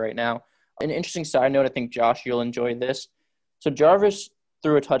we are right now. An interesting side note, I think, Josh, you'll enjoy this. So Jarvis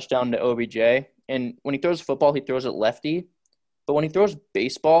threw a touchdown to OBJ, and when he throws a football, he throws it lefty. But when he throws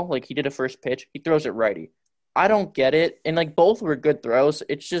baseball, like he did a first pitch, he throws it righty. I don't get it. And, like, both were good throws.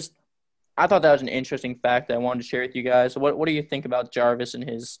 It's just I thought that was an interesting fact that I wanted to share with you guys. What do you think about Jarvis and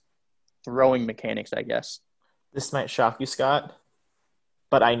his throwing mechanics, I guess? This might shock you, Scott.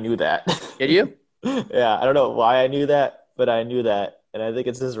 but I knew that. Did you? Yeah, I don't know why I knew that, but I knew that, and I think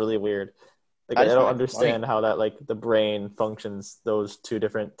it's just really weird. Like I I just don't find it funny. understand how that like the brain functions those two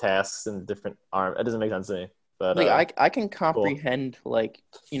different tasks and different arm. It doesn't make sense to me. But Like I can cool. comprehend like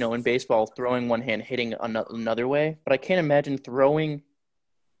in baseball throwing one hand hitting another way, but I can't imagine throwing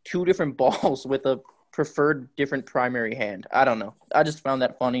two different balls with a preferred different primary hand. I don't know. I just found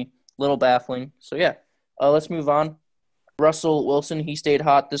that funny, a little baffling. So yeah, let's move on. Russell Wilson, he stayed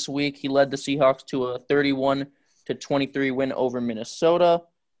hot this week. He led the Seahawks to a 31-23 win over Minnesota.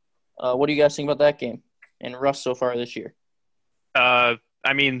 What do you guys think about that game and Russ so far this year? I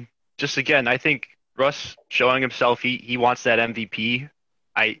mean, just again, I think Russ showing himself he wants that MVP.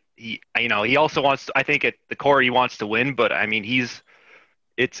 He also wants I think at the core he wants to win, but I mean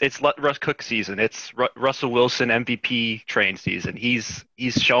it's let Russ cook season. It's Russell Wilson MVP train season. He's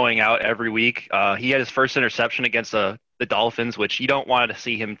showing out every week. He had his first interception against the Dolphins, which you don't want to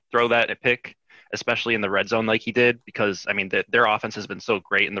see him throw that and pick, especially in the red zone like he did, because I mean their offense has been so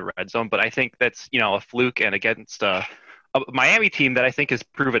great in the red zone. But I think that's a fluke and against a Miami team that I think has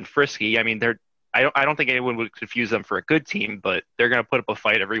proven frisky. I mean I don't think anyone would confuse them for a good team, but they're going to put up a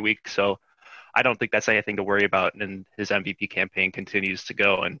fight every week. So I don't think that's anything to worry about. And his MVP campaign continues to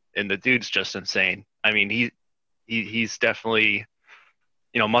go, and the dude's just insane. I mean, he's definitely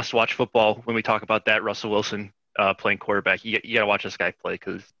must watch football when we talk about that Russell Wilson playing quarterback. You got to watch this guy play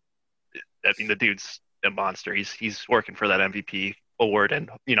because I mean the dude's a monster. He's working for that MVP award, and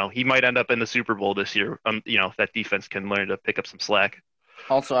he might end up in the Super Bowl this year. If that defense can learn to pick up some slack.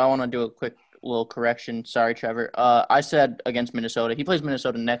 Also, I want to do a quick little correction. Sorry, Trevor. I said against Minnesota. He plays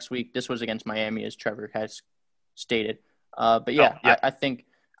Minnesota next week. This was against Miami, as Trevor has stated. But yeah, Oh, yeah. I think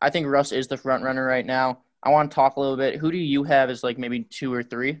Russ is the front runner right now. I want to talk a little bit. Who do you have as like maybe 2 or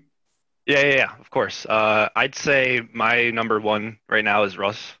 3? Yeah, of course. I'd say my number one right now is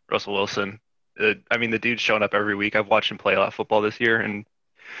Russell Wilson. I mean, the dude's shown up every week. I've watched him play a lot of football this year, and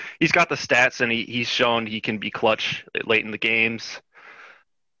he's got the stats, and he's shown he can be clutch late in the games.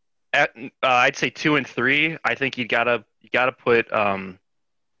 I'd say 2 and 3. I think you gotta put my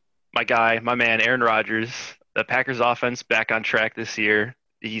man Aaron Rodgers, the Packers offense back on track this year.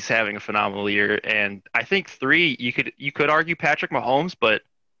 He's having a phenomenal year, and I think 3 you could argue Patrick Mahomes, but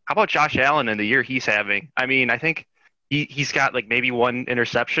how about Josh Allen in the year he's having? I mean, I think he's got like maybe one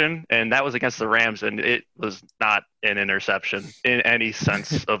interception, and that was against the Rams, and it was not an interception in any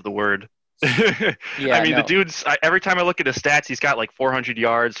sense of the word. I Yeah, mean, the no. dude's every time I look at his stats, he's got like 400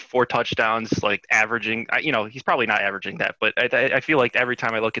 yards, 4 touchdowns, like averaging. He's probably not averaging that, but I feel like every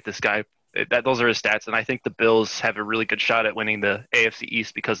time I look at this guy, those are his stats, and I think the Bills have a really good shot at winning the AFC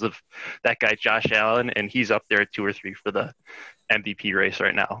East because of that guy Josh Allen, and he's up there at 2 or 3 for the MVP race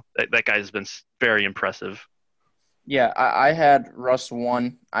right now. That guy's been very impressive. Yeah, I had Russ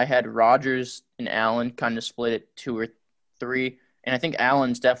 1. I had Rodgers and Allen kind of split it 2 or 3. And I think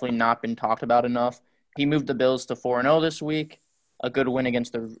Allen's definitely not been talked about enough. He moved the Bills to 4-0 this week, a good win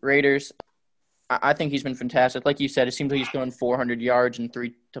against the Raiders. I think he's been fantastic. Like you said, it seems like he's throwing 400 yards and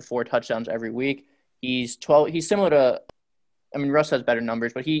 3 to 4 touchdowns every week. He's 12. He's similar to, I mean, Russ has better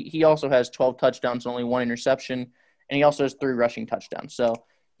numbers, but he also has 12 touchdowns and only 1 interception, and he also has 3 rushing touchdowns. So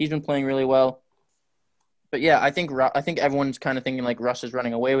he's been playing really well. But yeah, I think everyone's kind of thinking like Russ is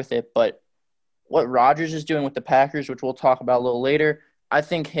running away with it. But what Rodgers is doing with the Packers, which we'll talk about a little later, I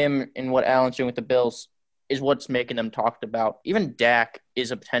think him and what Allen's doing with the Bills is what's making them talked about. Even Dak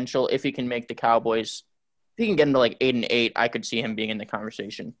is a potential if he can make the Cowboys. If he can get into like 8-8, I could see him being in the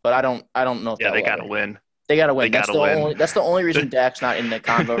conversation. But I don't know if Yeah, that they will got to ever. win. They got to They win. got That's to the win. only. That's the only reason Dak's not in the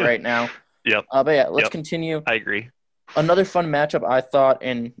convo right now. Yep, But yeah, let's yep. continue. I agree. Another fun matchup I thought,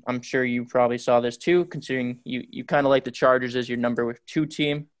 and I'm sure you probably saw this too, considering you kind of like the Chargers as your number 2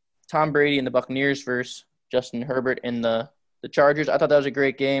 team. Tom Brady and the Buccaneers versus Justin Herbert and the Chargers. I thought that was a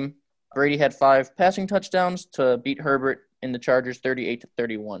great game. Brady had 5 passing touchdowns to beat Herbert in the Chargers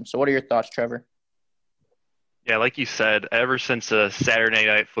 38-31. So what are your thoughts, Trevor? Yeah, like you said, ever since a Saturday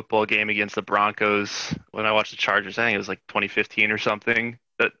night football game against the Broncos, when I watched the Chargers, I think it was like 2015 or something.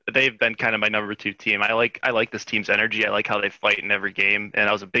 That they've been kind of my number 2 team. I like this team's energy. I like how they fight in every game, and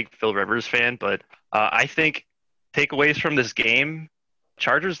I was a big Phil Rivers fan. But I think takeaways from this game,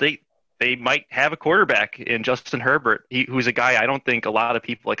 Chargers they might have a quarterback in Justin Herbert, who's a guy I don't think a lot of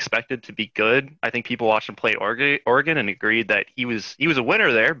people expected to be good. I think people watched him play Oregon and agreed that he was a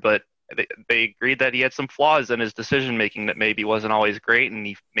winner there, but they agreed that he had some flaws in his decision making that maybe wasn't always great, and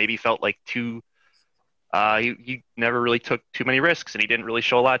he maybe felt like too. He never really took too many risks, and he didn't really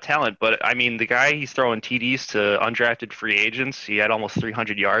show a lot of talent. But I mean, the guy he's throwing TDs to undrafted free agents. He had almost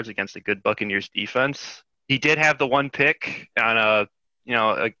 300 yards against a good Buccaneers defense. He did have the one pick on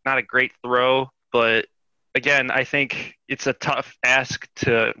not a great throw, but again, I think it's a tough ask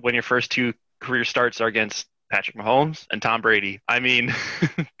to when your first two career starts are against Patrick Mahomes and Tom Brady. I mean,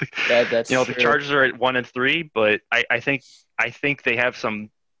 That's the true. Chargers are at 1-3, but I think they have some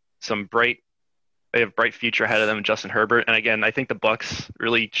bright they have bright future ahead of them in Justin Herbert. And again, I think the Bucks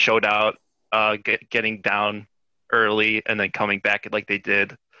really showed out, getting down early and then coming back like they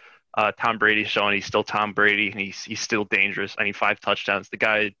did. Tom Brady's showing he's still Tom Brady and he's still dangerous. I mean, 5 touchdowns. The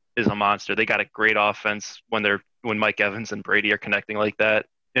guy is a monster. They got a great offense when Mike Evans and Brady are connecting like that.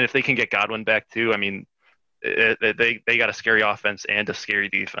 And if they can get Godwin back too, I mean, they got a scary offense and a scary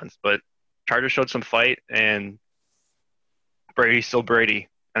defense. But Chargers showed some fight, and Brady's still Brady,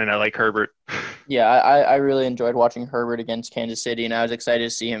 and I like Herbert. Yeah, I really enjoyed watching Herbert against Kansas City, and I was excited to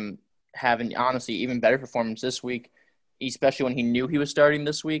see him have an honestly even better performance this week, especially when he knew he was starting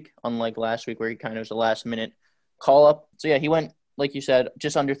this week, unlike last week where he kind of was a last-minute call-up. So, yeah, he went, like you said,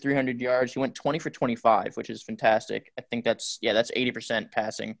 just under 300 yards. He went 20 for 25, which is fantastic. I think that's 80%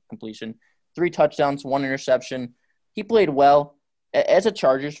 passing completion. 3 touchdowns, 1 interception. He played well. As a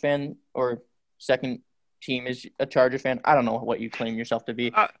Chargers fan or second team is a Chargers fan, I don't know what you claim yourself to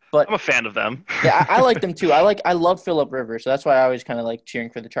be, but I'm a fan of them. yeah, I like them too. I love Phillip Rivers, so that's why I always kind of like cheering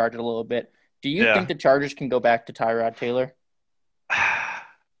for the Chargers a little bit. Do you think Yeah. the Chargers can go back to Tyrod Taylor?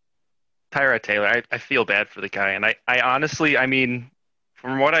 Tyrod Taylor, I feel bad for the guy. And I honestly, I mean,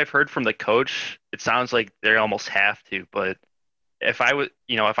 from what I've heard from the coach, it sounds like they almost have to. But if I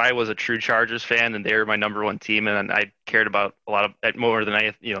was a true Chargers fan and they were my number one team and I cared about a lot of it more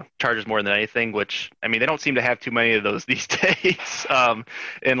than Chargers more than anything, which, I mean, they don't seem to have too many of those these days,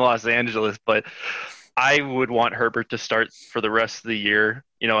 in Los Angeles. But I would want Herbert to start for the rest of the year,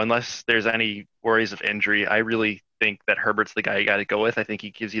 unless there's any worries of injury. I really think that Herbert's the guy you got to go with. I think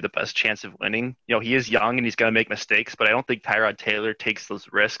he gives you the best chance of winning. He is young and he's going to make mistakes, but I don't think Tyrod Taylor takes those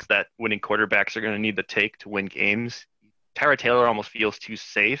risks that winning quarterbacks are going to need to take to win games. Tyrod Taylor almost feels too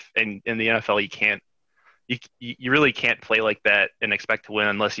safe, and in the NFL, you really can't play like that and expect to win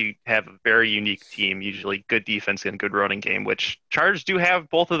unless you have a very unique team, usually good defense and good running game, which Chargers do have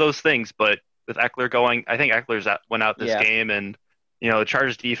both of those things. But with Eckler going, I think went out this Yeah. game, and the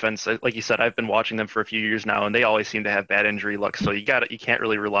Chargers defense, like you said, I've been watching them for a few years now, and they always seem to have bad injury luck. So you can't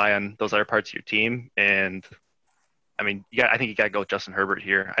really rely on those other parts of your team. And I mean, I think you got to go with Justin Herbert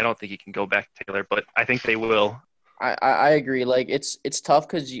here. I don't think he can go back to Taylor, but I think they will. I agree. Like it's tough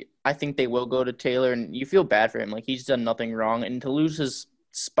because I think they will go to Taylor, and you feel bad for him. Like he's done nothing wrong, and to lose his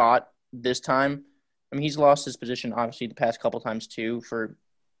spot this time, I mean he's lost his position obviously the past couple times too for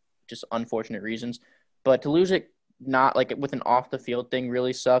just unfortunate reasons. But to lose it not like with an off the field thing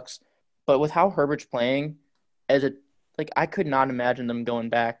really sucks. But with how Herbert's playing, I could not imagine them going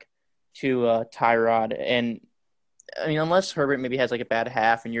back to Tyrod. And I mean, unless Herbert maybe has like a bad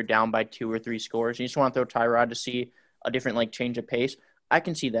half and you're down by 2 or 3 scores, and you just want to throw Tyrod to see a different like change of pace, I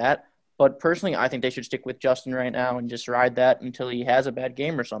can see that. But personally, I think they should stick with Justin right now and just ride that until he has a bad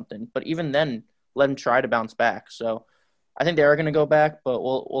game or something. But even then, let him try to bounce back. So I think they are going to go back, but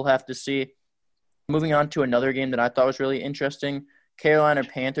we'll have to see. Moving on to another game that I thought was really interesting. Carolina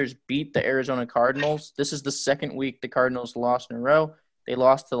Panthers beat the Arizona Cardinals. This is the second week the Cardinals lost in a row. They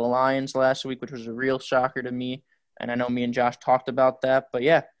lost to the Lions last week, which was a real shocker to me. And I know me and Josh talked about that. But,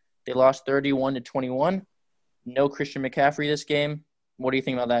 yeah, they lost 31-21. No Christian McCaffrey this game. What do you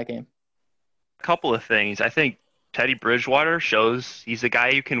think about that game? A couple of things. I think Teddy Bridgewater shows he's a guy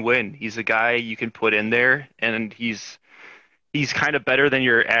you can win. He's a guy you can put in there, and he's kind of better than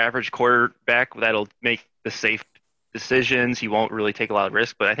your average quarterback that'll make the safe decisions. He won't really take a lot of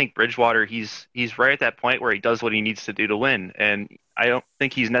risk, but I think Bridgewater, he's right at that point where he does what he needs to do to win. And I don't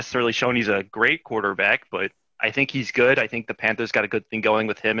think he's necessarily shown he's a great quarterback, but I think he's good. I think the Panthers got a good thing going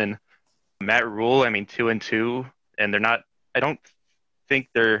with him and Matt Rule. I mean, 2-2, and I don't think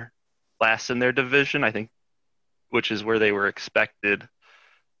they're last in their division. I think, which is where they were expected.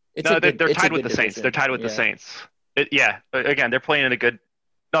 They're tied with the Saints. They're tied with the Saints. Again, they're playing in a good.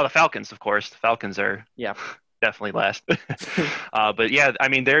 No, the Falcons, of course. The Falcons are definitely last. But yeah, I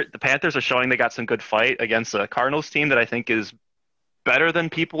mean, the Panthers are showing they got some good fight against a Cardinals team that I think is better than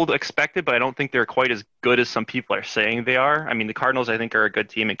people expected, but I don't think they're quite as good as some people are saying they are. I mean, the Cardinals, I think, are a good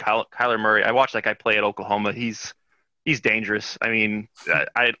team, and Kyler Murray. I watched that guy play at Oklahoma. He's dangerous. I mean,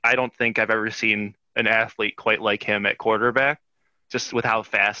 I don't think I've ever seen an athlete quite like him at quarterback, just with how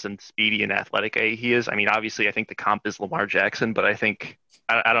fast and speedy and athletic he is. I mean, obviously, I think the comp is Lamar Jackson, but I think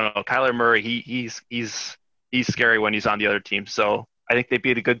I don't know, Kyler Murray. He's scary when he's on the other team. So I think they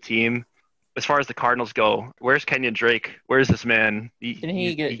beat a good team. As far as the Cardinals go, where's Kenyon Drake? Where's this man?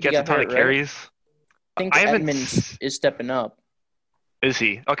 He gets a ton of carries. I think Edmonds is stepping up. Is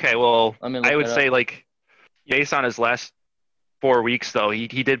he? Okay, well, Let me I look would that up. say like based on his last 4 weeks though, he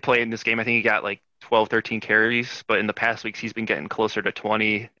did play in this game. I think he got like 12, 13 carries, but in the past weeks he's been getting closer to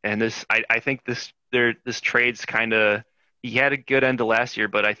 20. And I think this trade's kind of he had a good end to last year,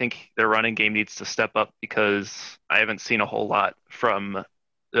 but I think their running game needs to step up because I haven't seen a whole lot from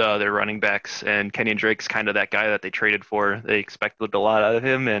their running backs. And Kenyon Drake's kind of that guy that they traded for. They expected a lot out of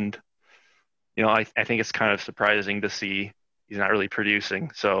him, and I think it's kind of surprising to see he's not really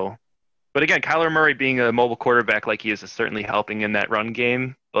producing. So, but again, Kyler Murray being a mobile quarterback like he is certainly helping in that run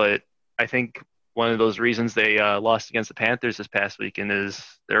game. But I think one of those reasons they lost against the Panthers this past weekend is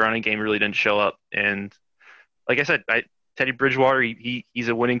their running game really didn't show up. And like I said, Teddy Bridgewater, he's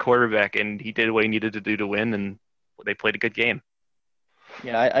a winning quarterback, and he did what he needed to do to win, and they played a good game.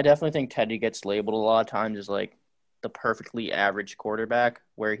 Yeah, I definitely think Teddy gets labeled a lot of times as like the perfectly average quarterback,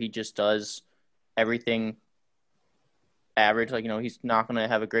 where he just does everything average. Like, he's not going to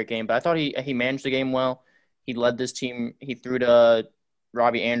have a great game, but I thought he managed the game well. He led this team. He threw to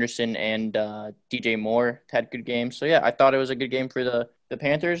Robbie Anderson and DJ Moore, had good games. So, yeah, I thought it was a good game for the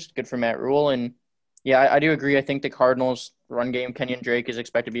Panthers, good for Matt Rule. And, yeah, I do agree. I think the Cardinals' run game, Kenyon Drake is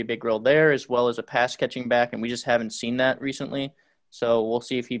expected to be a big role there, as well as a pass-catching back, and we just haven't seen that recently. So we'll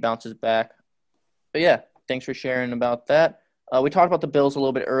see if he bounces back. But, yeah, thanks for sharing about that. We talked about the Bills a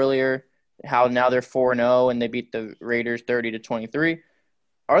little bit earlier, how now they're 4-0 and they beat the Raiders 30-23.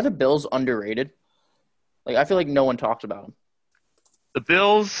 Are the Bills underrated? Like, I feel like no one talks about them. The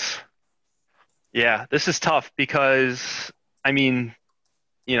Bills, yeah, this is tough because I mean,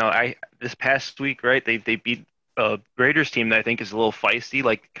 I this past week, right? They beat a Raiders team that I think is a little feisty,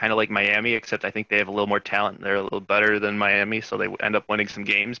 like kind of like Miami, except I think they have a little more talent. They're a little better than Miami, so they end up winning some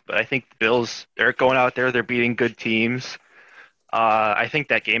games. But I think the Bills, they're going out there, they're beating good teams. I think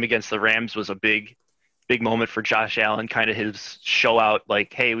that game against the Rams was a big moment for Josh Allen, kind of his show out,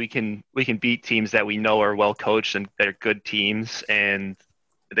 like, hey, we can beat teams that we know are well coached and they're good teams, and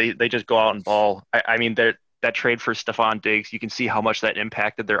they just go out and ball. I mean, that trade for Stephon Diggs, you can see how much that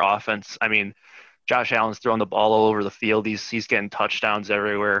impacted their offense. I mean, Josh Allen's throwing the ball all over the field. He's getting touchdowns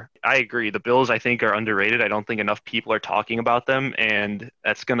everywhere. I agree. The Bills, I think, are underrated. I don't think enough people are talking about them, and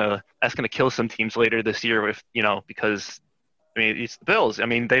that's gonna kill some teams later this year with because I mean, it's the Bills. I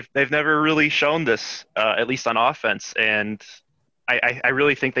mean, they've never really shown this, at least on offense, and I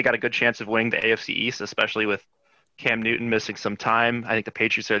really think they got a good chance of winning the AFC East, especially with Cam Newton missing some time. I think the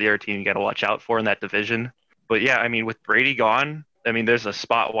Patriots are the other team you got to watch out for in that division. But yeah, I mean, with Brady gone, I mean, there's a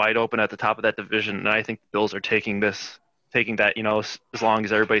spot wide open at the top of that division, and I think the Bills are taking that, as long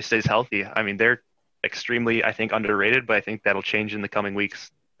as everybody stays healthy. I mean, they're extremely, I think, underrated, but I think that'll change in the coming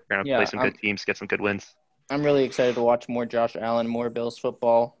weeks. They're gonna play Yeah, some good teams, get some good wins. I'm really excited to watch more Josh Allen, more Bills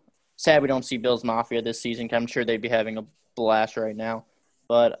football. Sad we don't see Bills Mafia this season. I'm sure they'd be having a blast right now,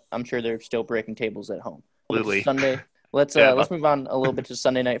 but I'm sure they're still breaking tables at home. But Absolutely. Sunday, let's Yeah, let's move on a little bit to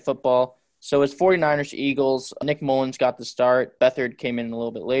Sunday Night Football. So it's 49ers Eagles. Nick Mullins got the start. Beathard came in a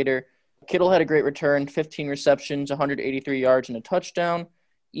little bit later. Kittle had a great return, 15 receptions, 183 yards, and a touchdown.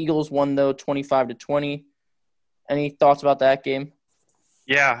 Eagles won though 25-20. Any thoughts about that game?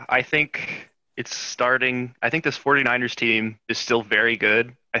 yeah, I think it's starting. I think this 49ers team is still very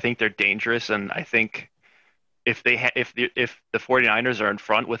good. I think they're dangerous, and I think if the 49ers are in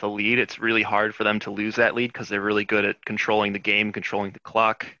front with a lead, it's really hard for them to lose that lead because they're really good at controlling the game, controlling the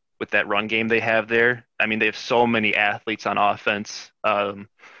clock with that run game they have there. I mean, they have so many athletes on offense.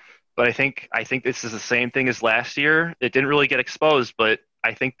 But I think this is the same thing as last year. It didn't really get exposed, but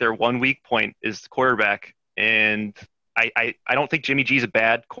I think their one weak point is the quarterback. And I don't think Jimmy G is a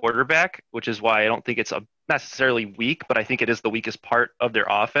bad quarterback, which is why I don't think it's a necessarily weak, but I think it is the weakest part of their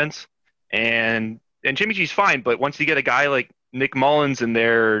offense. And Jimmy G's fine, but once you get a guy like Nick Mullins in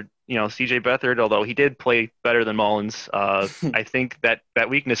there, CJ Beathard, although he did play better than Mullins, I think that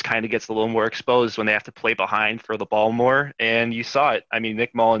weakness kind of gets a little more exposed when they have to play behind, throw the ball more. And you saw it. I mean,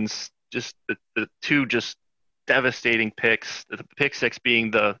 Nick Mullins, just the two just devastating picks, the pick six being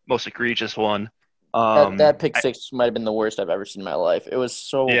the most egregious one. That pick six might have been the worst I've ever seen in my life. It was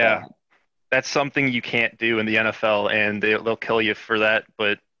so Yeah, bad. that's something you can't do in the NFL, and they'll kill you for that.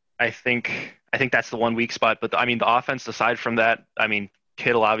 But I think that's the one weak spot. But I mean, the offense, aside from that, I mean,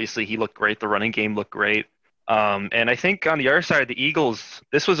 Kittle obviously he looked great. The running game looked great. And I think on the other side, the Eagles,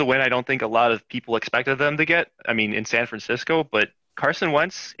 this was a win I don't think a lot of people expected them to get. I mean, in San Francisco, but Carson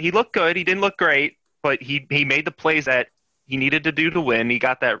Wentz, he looked good. He didn't look great, but he made the plays that he needed to do to win. He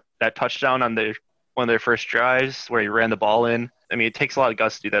got that touchdown on one of their first drives where he ran the ball in. I mean, it takes a lot of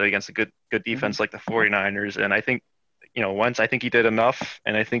guts to do that against a good defense like the 49ers. And I think Wentz, I think he did enough,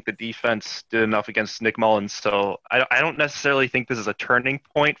 and I think the defense did enough against Nick Mullins. So I don't necessarily think this is a turning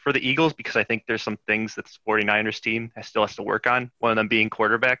point for the Eagles because I think there's some things that the 49ers team still has to work on, one of them being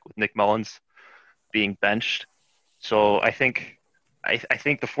quarterback with Nick Mullins being benched. So I think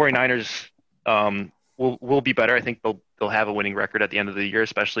the 49ers will be better. I think they'll have a winning record at the end of the year,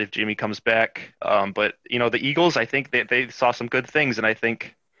 especially if Jimmy comes back. But the Eagles, I think they saw some good things, and I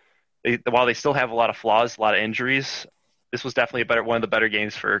think while they still have a lot of flaws, a lot of injuries, this was definitely one of the better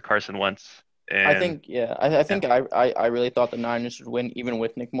games for Carson Wentz. I And think, yeah, I think I really thought the Niners would win even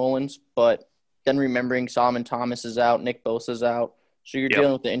with Nick Mullins, but then remembering Solomon Thomas is out, Nick Bosa's out, so you're yep,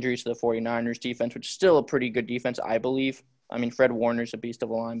 dealing with the injuries to the 49ers defense, which is still a pretty good defense, I believe. I mean, Fred Warner's a beast of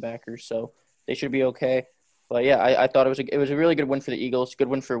a linebacker, so they should be okay. But yeah, I thought it was a really good win for the Eagles, good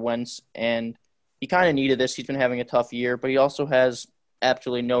win for Wentz, and he kind of needed this. He's been having a tough year, but he also has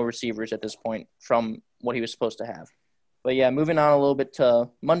absolutely no receivers at this point from what he was supposed to have. But yeah, moving on a little bit to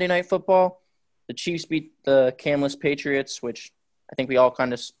Monday Night Football, the Chiefs beat the Camless Patriots, which I think we all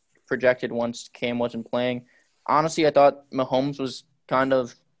kind of projected once Cam wasn't playing. Honestly, I thought Mahomes was kind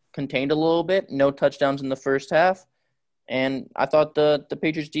of contained a little bit, no touchdowns in the first half, and I thought the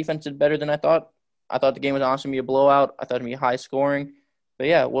Patriots defense did better than I thought. I thought the game was honestly going to be a blowout. I thought it would be high scoring. But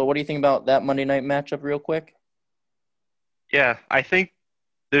yeah, what do you think about that Monday night matchup real quick? yeah, I think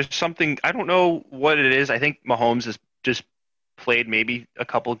there's something I don't know what it is. I think Mahomes has just played maybe a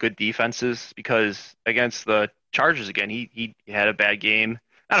couple good defenses because against the Chargers again, he had a bad game.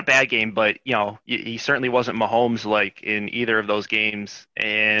 Not a bad game, but he certainly wasn't Mahomes like in either of those games.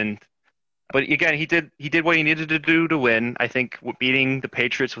 But again, he did what he needed to do to win. I think beating the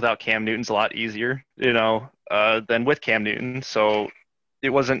Patriots without Cam Newton's a lot easier, than with Cam Newton. So it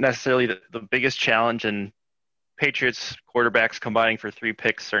wasn't necessarily the biggest challenge, and Patriots quarterbacks combining for 3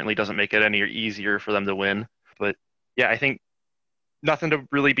 picks certainly doesn't make it any easier for them to win. But yeah, I think nothing to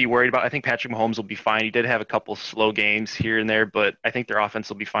really be worried about. I think Patrick Mahomes will be fine. He did have a couple slow games here and there, but I think their offense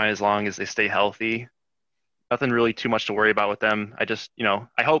will be fine as long as they stay healthy. Nothing really too much to worry about with them. I just,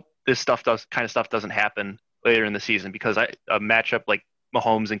 I hope this stuff doesn't happen later in the season because a matchup like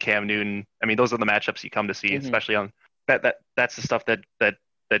Mahomes and Cam Newton, I mean, those are the matchups you come to see, Mm-hmm. especially on that's the stuff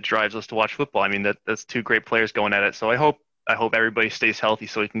that drives us to watch football. I mean, that's two great players going at it. So I hope everybody stays healthy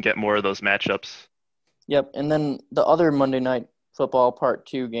so we can get more of those matchups. Yep, and then the other Monday night football part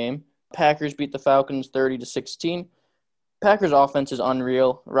 2 game, Packers beat the Falcons 30-16. Packers offense is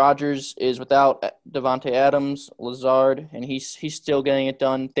unreal. Rodgers is without Devontae Adams, Lazard, and he's still getting it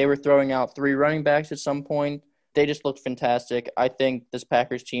done. They were throwing out 3 running backs at some point. They just looked fantastic. I think this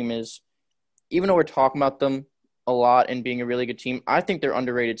Packers team is, even though we're talking about them a lot and being a really good team, I think they're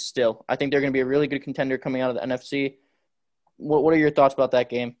underrated still. I think they're going to be a really good contender coming out of the NFC. What are your thoughts about that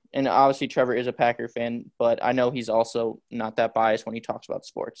game? And obviously Trevor is a Packer fan, but I know he's also not that biased when he talks about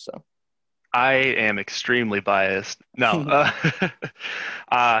sports. So I am extremely biased. No,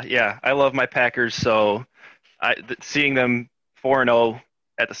 yeah, I love my Packers. So seeing them 4-0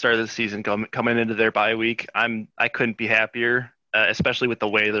 at the start of the season coming into their bye week, I couldn't be happier, especially with the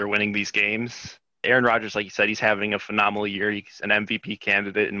way they're winning these games. Aaron Rodgers, like you said, he's having a phenomenal year. He's an MVP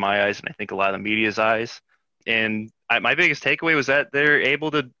candidate in my eyes, and I think a lot of the media's eyes. And my biggest takeaway was that they're able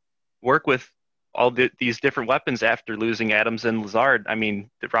to work with these different weapons after losing Adams and Lazard. I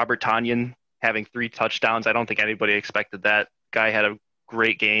mean, Robert Tonyan having 3 touchdowns, I don't think anybody expected that. Guy had a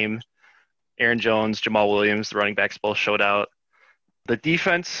great game. Aaron Jones, Jamal Williams, the running backs both showed out. The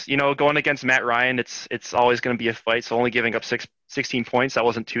defense, going against Matt Ryan, it's always going to be a fight. So only giving up 16 points, I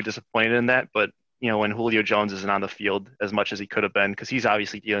wasn't too disappointed in that. But when Julio Jones isn't on the field as much as he could have been, because he's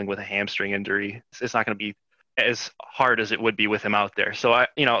obviously dealing with a hamstring injury, it's not going to be as hard as it would be with him out there. So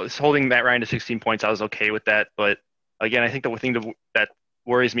holding Matt Ryan to 16 points, I was okay with that. But again, I think the thing that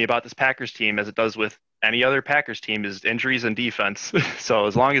worries me about this Packers team, as it does with any other Packers team, is injuries and defense. So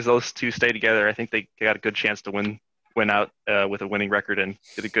as long as those two stay together, I think they got a good chance to win out with a winning record and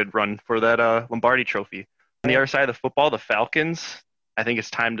get a good run for that Lombardi Trophy. On the other side of the football, the Falcons, I think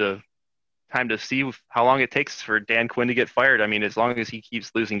it's time to see how long it takes for Dan Quinn to get fired. I mean, as long as he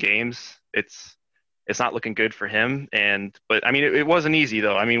keeps losing games, it's not looking good for him. But I mean, it wasn't easy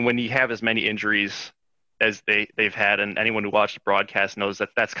though. I mean, when you have as many injuries as they've had, and anyone who watched the broadcast knows that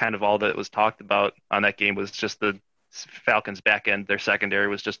that's kind of all that was talked about on that game was just the Falcons back end. Their secondary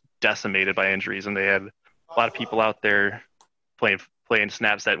was just decimated by injuries, and they had a lot of people out there playing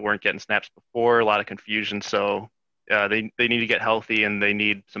snaps that weren't getting snaps before, a lot of confusion. So they need to get healthy, and they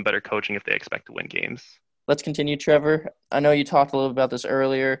need some better coaching if they expect to win games. let's continue, Trevor. I know you talked a little about this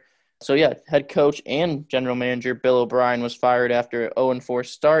earlier. So yeah, head coach and general manager Bill O'Brien was fired after an 0-4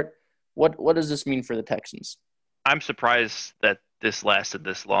 start. What does this mean for the Texans? I'm surprised that this lasted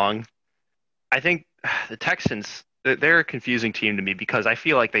this long. I think the Texans, they're a confusing team to me because I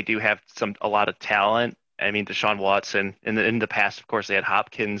feel like they do have a lot of talent. I mean, Deshaun Watson, in the past, of course, they had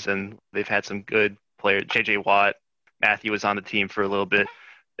Hopkins, and they've had some good players. J.J. Watt, Matthew was on the team for a little bit.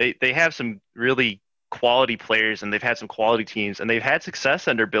 They have some really quality players, and they've had some quality teams, and they've had success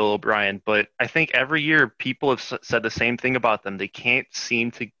under Bill O'Brien. But I think every year people have said the same thing about them. They can't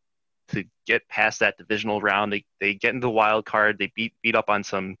seem to get past that divisional round. They get into the wild card. They beat up on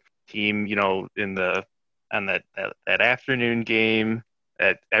some team, in the on that afternoon game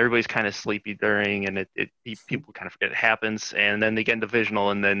that everybody's kind of sleepy during, and people kind of forget it happens, and then they get in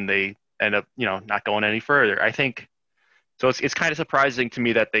divisional, and then they end up, not going any further. I think so. It's kind of surprising to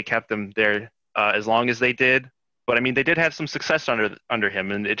me that they kept them there as long as they did. But I mean, they did have some success under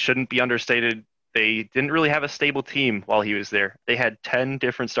him, and it shouldn't be understated. They didn't really have a stable team while he was there. They had 10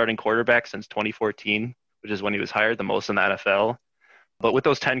 different starting quarterbacks since 2014, which is when he was hired, the most in the NFL. But with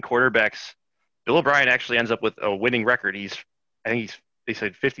those 10 quarterbacks, Bill O'Brien actually ends up with a winning record. They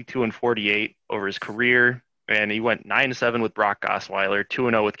said 52-48 over his career, and he went 9-7 with Brock Osweiler,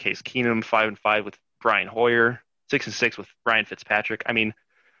 2-0 with Case Keenum, 5-5 with Brian Hoyer, 6-6 with Ryan Fitzpatrick. I mean,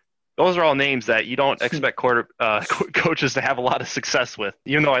 those are all names that you don't expect coaches to have a lot of success with.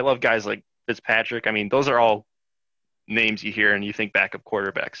 Even though I love guys like Fitzpatrick, I mean, those are all names you hear and you think backup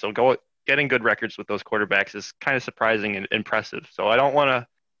quarterbacks. So getting good records with those quarterbacks is kind of surprising and impressive. So I don't want to.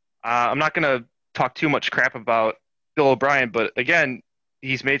 I'm not going to talk too much crap about Bill O'Brien, but again,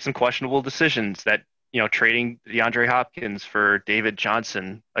 he's made some questionable decisions that, trading DeAndre Hopkins for David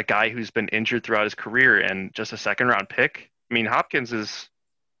Johnson, a guy who's been injured throughout his career, and just a second-round pick. I mean, Hopkins is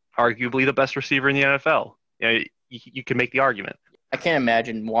arguably the best receiver in the NFL. You can make the argument. I can't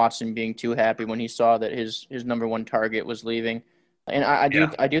imagine Watson being too happy when he saw that his number one target was leaving. And I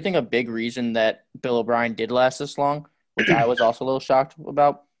do think a big reason that Bill O'Brien did last this long, which I was also a little shocked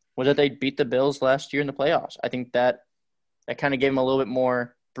about, was that they beat the Bills last year in the playoffs. I think that kind of gave him a little bit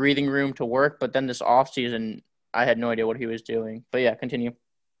more breathing room to work. But then this offseason, I had no idea what he was doing. But yeah, continue.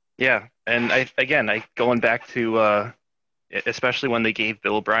 Yeah, and going back to especially when they gave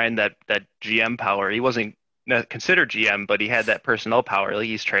Bill O'Brien that GM power, he wasn't considered GM, but he had that personnel power. Like,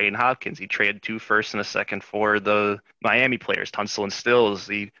 he's trading Hopkins. He traded 2 firsts and a second for the Miami players, Tunsil and Stills.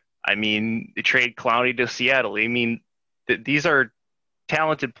 They trade Clowney to Seattle. I mean, these are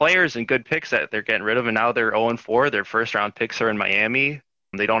talented players and good picks that they're getting rid of, and now they're 0-4. Their first-round picks are in Miami.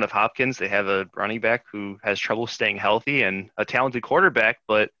 They don't have Hopkins. They have a running back who has trouble staying healthy and a talented quarterback,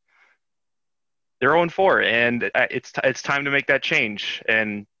 but they're 0-4, and it's time to make that change.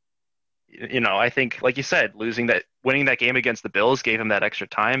 And I think, like you said, winning that game against the Bills gave him that extra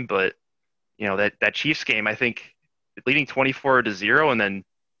time. But that Chiefs game, I think, leading 24-0 and then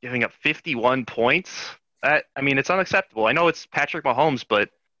giving up 51 points. It's unacceptable. I know it's Patrick Mahomes, but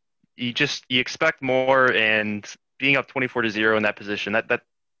you expect more, and being up 24-0 in that position,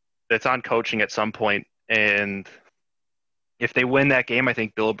 that's on coaching at some point. And if they win that game, I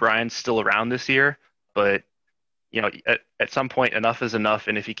think Bill O'Brien's still around this year. But at some point, enough is enough.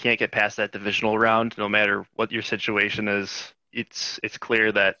 And if you can't get past that divisional round, no matter what your situation is, it's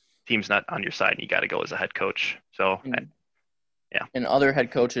clear that team's not on your side, and you got to go as a head coach. So, yeah. And other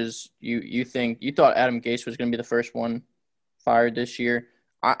head coaches, you thought Adam Gase was going to be the first one fired this year.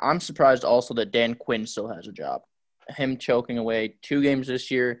 I'm surprised also that Dan Quinn still has a job. Him choking away 2 games this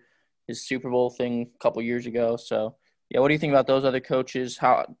year, his Super Bowl thing a couple years ago. So, yeah, what do you think about those other coaches?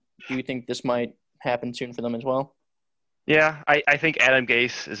 How do you think this might happen soon for them as well? Yeah, I think Adam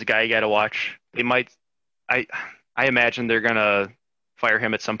Gase is a guy you got to watch. They might – I imagine they're going to fire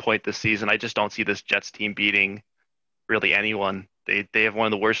him at some point this season. I just don't see this Jets team beating really anyone. They have one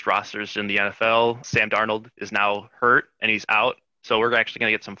of the worst rosters in the NFL. Sam Darnold is now hurt, and he's out. So we're actually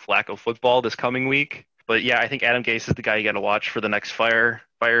going to get some Flacco football this coming week. But, yeah, I think Adam Gase is the guy you got to watch for the next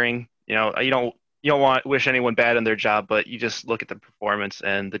firing. You don't wish anyone bad in their job, but you just look at the performance,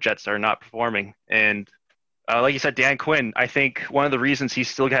 and the Jets are not performing. And like you said, Dan Quinn, I think one of the reasons he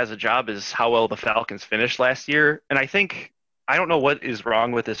still has a job is how well the Falcons finished last year. And I don't know what is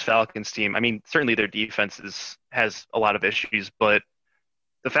wrong with this Falcons team. I mean, certainly their defense has a lot of issues, but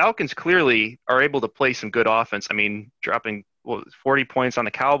the Falcons clearly are able to play some good offense. I mean, dropping 40 points on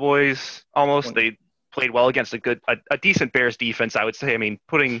the Cowboys almost. They played well against a decent Bears defense, I would say. I mean,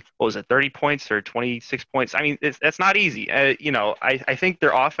 putting, 30 points or 26 points? I mean, that's not easy. I think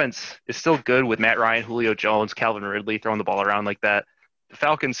their offense is still good with Matt Ryan, Julio Jones, Calvin Ridley throwing the ball around like that. The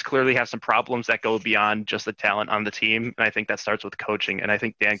Falcons clearly have some problems that go beyond just the talent on the team, and I think that starts with coaching. And I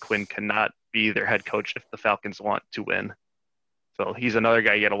think Dan Quinn cannot be their head coach if the Falcons want to win. So he's another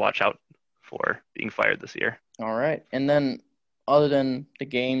guy you got to watch out before being fired this year. All right. And then other than the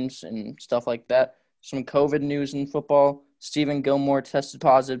games and stuff like that, some COVID news in football. Stephen Gilmore tested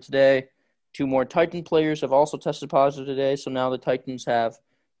positive today. 2 more Titan players have also tested positive today. So now the Titans have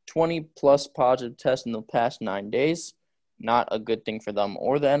 20-plus positive tests in the past 9 days. Not a good thing for them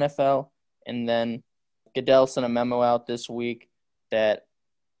or the NFL. And then Goodell sent a memo out this week that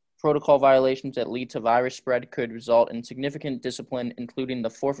protocol violations that lead to virus spread could result in significant discipline, including the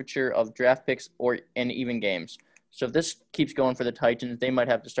forfeiture of draft picks and even games. So if this keeps going for the Titans, they might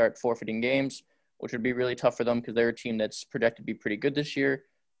have to start forfeiting games, which would be really tough for them because they're a team that's projected to be pretty good this year.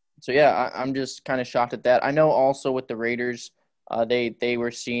 So, yeah, I'm just kind of shocked at that. I know also with the Raiders, they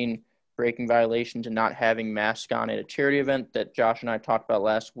were seen breaking violations and not having masks on at a charity event that Josh and I talked about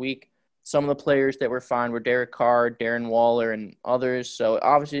last week. Some of the players that were fined were Derek Carr, Darren Waller, and others. So,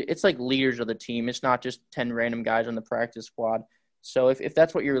 obviously, it's like leaders of the team. It's not just 10 random guys on the practice squad. So, if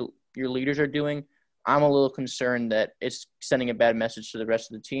that's what your leaders are doing, I'm a little concerned that it's sending a bad message to the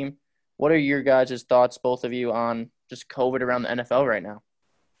rest of the team. What are your guys' thoughts, both of you, on just COVID around the NFL right now?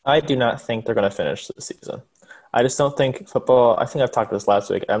 I do not think they're going to finish the season. I just don't think football – I think I've talked about this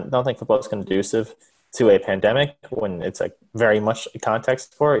last week. I don't think football is conducive to a pandemic when it's like very much a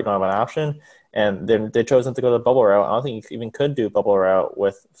context sport. You don't have an option. And then they chose not to go the bubble route. I don't think you even could do bubble route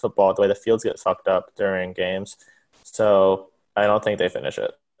with football the way the fields get fucked up during games. So I don't think they finish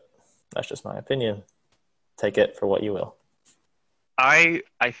it. That's just my opinion. Take it for what you will. I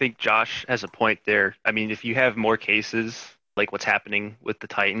think Josh has a point there. I mean, if you have more cases like what's happening with the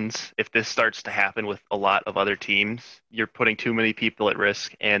Titans, if this starts to happen with a lot of other teams, you're putting too many people at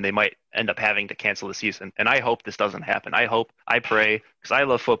risk and they might end up having to cancel the season. And I hope this doesn't happen. I pray, because I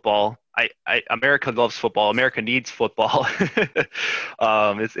love football. America loves football. America needs football.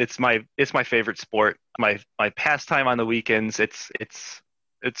 It's my favorite sport. My pastime on the weekends. It's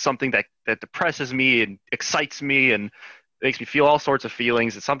something that depresses me and excites me and makes me feel all sorts of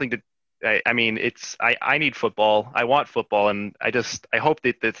feelings. It's something that I mean, I need football. I want football, and I hope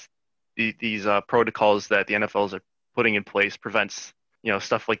that these protocols that the NFLs are putting in place prevents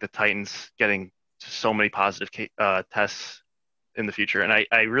stuff like the Titans getting so many positive tests in the future. And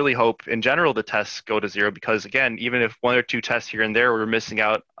I really hope in general the tests go to zero, because again, even if 1 or 2 tests here and there, we're missing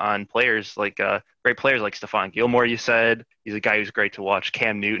out on players like great players like Stephon Gilmore. You said he's a guy who's great to watch.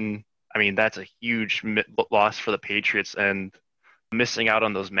 Cam Newton. I mean, that's a huge loss for the Patriots, and missing out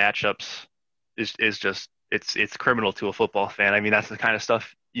on those matchups is just it's criminal to a football fan. I mean, that's the kind of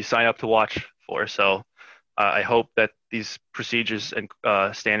stuff you sign up to watch for. So I hope that these procedures and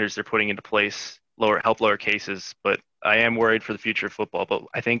standards they're putting into place help lower cases. But I am worried for the future of football. But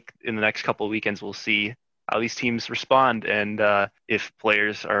I think in the next couple of weekends we'll see how these teams respond, and if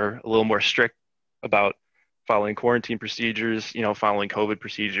players are a little more strict about following quarantine procedures, following COVID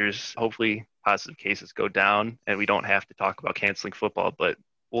procedures. Hopefully positive cases go down and we don't have to talk about canceling football, but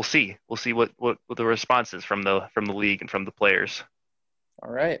we'll see. We'll see what the response is from the league and from the players.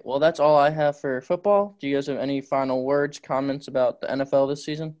 All right. Well, that's all I have for football. Do you guys have any final words, comments about the NFL this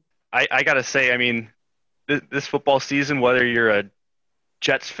season? I got to say, I mean, this football season, whether you're a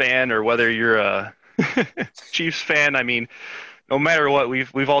Jets fan or whether you're a Chiefs fan, I mean, no matter what,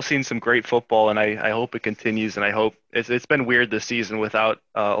 we've all seen some great football, and I hope it continues. And I hope it's been weird this season without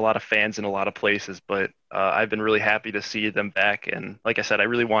a lot of fans in a lot of places, but I've been really happy to see them back. And like I said, I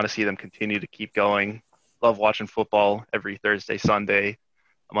really want to see them continue to keep going. Love watching football every Thursday, Sunday,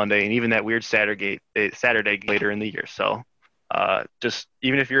 Monday, and even that weird Saturday later in the year. So just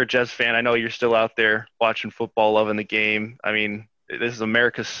even if you're a Jets fan, I know you're still out there watching football, loving the game. I mean, this is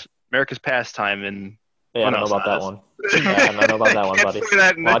America's pastime, and yeah, I don't know about that one. Yeah, I don't know about that one,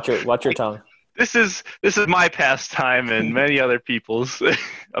 buddy. Watch your tongue. This is my pastime and many other people's.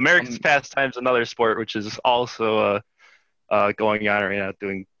 America's pastime is another sport which is also going on right now,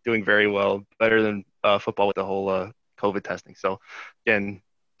 doing very well, better than football with the whole COVID testing. So again,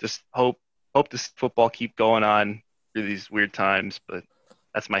 just hope this football keep going on through these weird times. But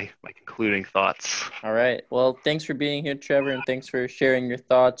that's my concluding thoughts. All right. Well, thanks for being here, Trevor, and thanks for sharing your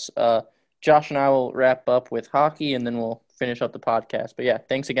thoughts. Josh and I will wrap up with hockey, and then we'll finish up the podcast. But, yeah,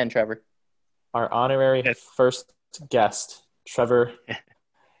 thanks again, Trevor. Our honorary first guest, Trevor.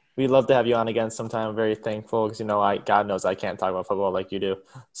 We'd love to have you on again sometime. I'm very thankful because, God knows I can't talk about football like you do.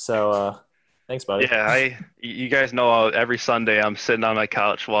 So thanks, buddy. Yeah, you guys know every Sunday I'm sitting on my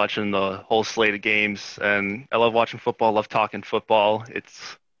couch watching the whole slate of games, and I love watching football, love talking football.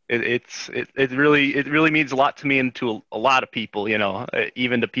 It really means a lot to me and to a lot of people,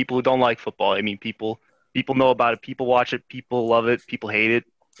 even to people who don't like football. I mean, people know about it, people watch it, people love it, people hate it.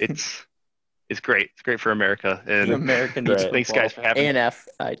 It's great. It's great for America. And American thanks guys for having me. A&F.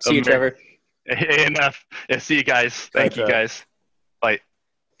 All right, see you, Trevor. ANF. Yeah, see you guys. Thank you, guys. Bye.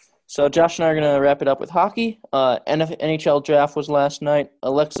 So Josh and I are going to wrap it up with hockey. NHL draft was last night.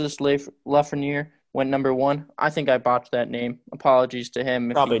 Alexis Lafreniere went number 1. I think I botched that name. Apologies to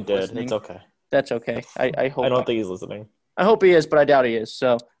him if Probably he's did. listening. It's okay. That's okay. I hope. I don't think he's listening. I hope he is, but I doubt he is.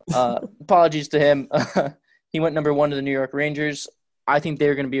 So apologies to him. He went number 1 to the New York Rangers. I think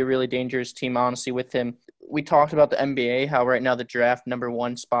they're going to be a really dangerous team, honestly, with him. We talked about the NBA, how right now the draft number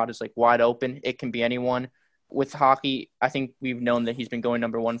 1 spot is like wide open. It can be anyone. With hockey, I think we've known that he's been going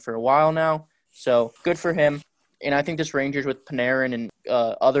number 1 for a while now. So good for him. And I think this Rangers with Panarin and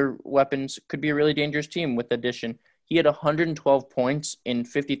other weapons could be a really dangerous team with addition. He had 112 points in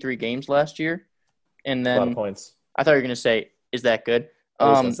 53 games last year. And then A lot of points. I thought you were going to say, is that good? I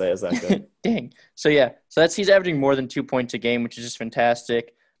was going to say, is that good? Dang. So, yeah. So he's averaging more than 2 points a game, which is just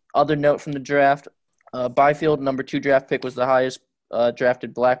fantastic. Other note from the draft, Byfield, number 2 draft pick, was the highest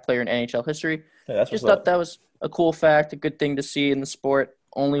drafted black player in NHL history. Yeah, just thought that was a cool fact, a good thing to see in the sport.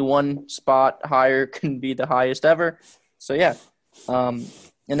 Only 1 spot higher can be the highest ever. So, yeah. And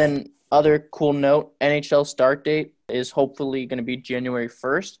then other cool note, NHL start date is hopefully going to be January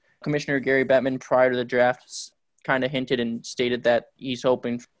 1st. Commissioner Gary Bettman, prior to the draft, kind of hinted and stated that he's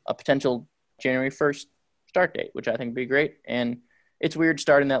hoping for a potential January 1st start date, which I think would be great. And it's weird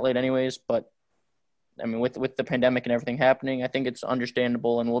starting that late anyways, but I mean, with the pandemic and everything happening, I think it's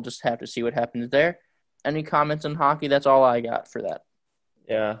understandable, and we'll just have to see what happens there. Any comments on hockey? That's all I got for that.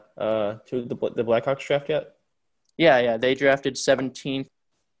 Yeah. To the Blackhawks draft yet? Yeah. They drafted 17th.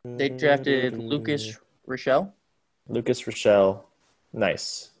 They drafted Lucas Rochelle. Lucas Rochelle.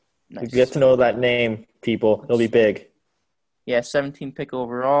 Nice. You get to know that name, people. He'll be big. Yeah, 17th pick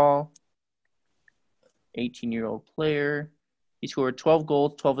overall. 18-year-old player. He scored 12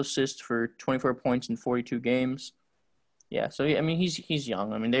 goals, 12 assists for 24 points in 42 games. Yeah, so I mean he's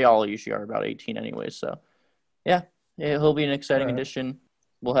young. I mean they all usually are about 18 anyway. So yeah, he'll be an exciting addition.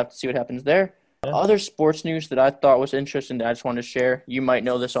 We'll have to see what happens there. Yeah. Other sports news that I thought was interesting that I just wanted to share. You might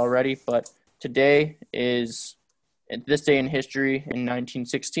know this already, but today is this day in history in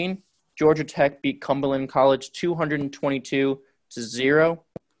 1916. Georgia Tech beat Cumberland College 222-0.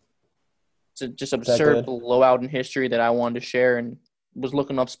 It's just absurd blowout in history that I wanted to share, and was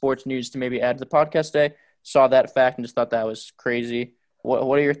looking up sports news to maybe add to the podcast today. Saw that fact and just thought that was crazy.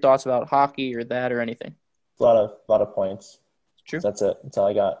 What are your thoughts about hockey or that or anything? A lot of points. True. That's it. That's all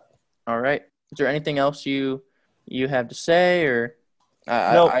I got. All right. Is there anything else you have to say, or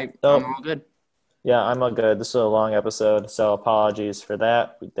Nope. I'm all good? Yeah, I'm all good. This is a long episode, so apologies for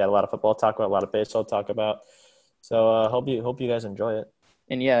that. We had a lot of football to talk about, a lot of baseball to talk about. So hope you guys enjoy it.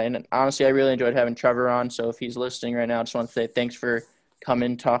 And yeah, and honestly, I really enjoyed having Trevor on. So if he's listening right now, I just want to say thanks for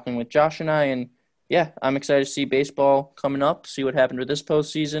coming, talking with Josh and I. And yeah, I'm excited to see baseball coming up, see what happened with this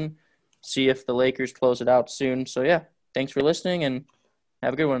postseason, see if the Lakers close it out soon. So yeah, thanks for listening and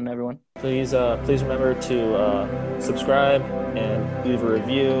have a good one, everyone. Please remember to subscribe and leave a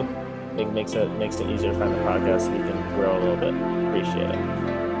review. It makes it easier to find the podcast so we can grow a little bit. Appreciate it.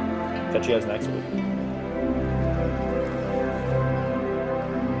 Catch you guys next week.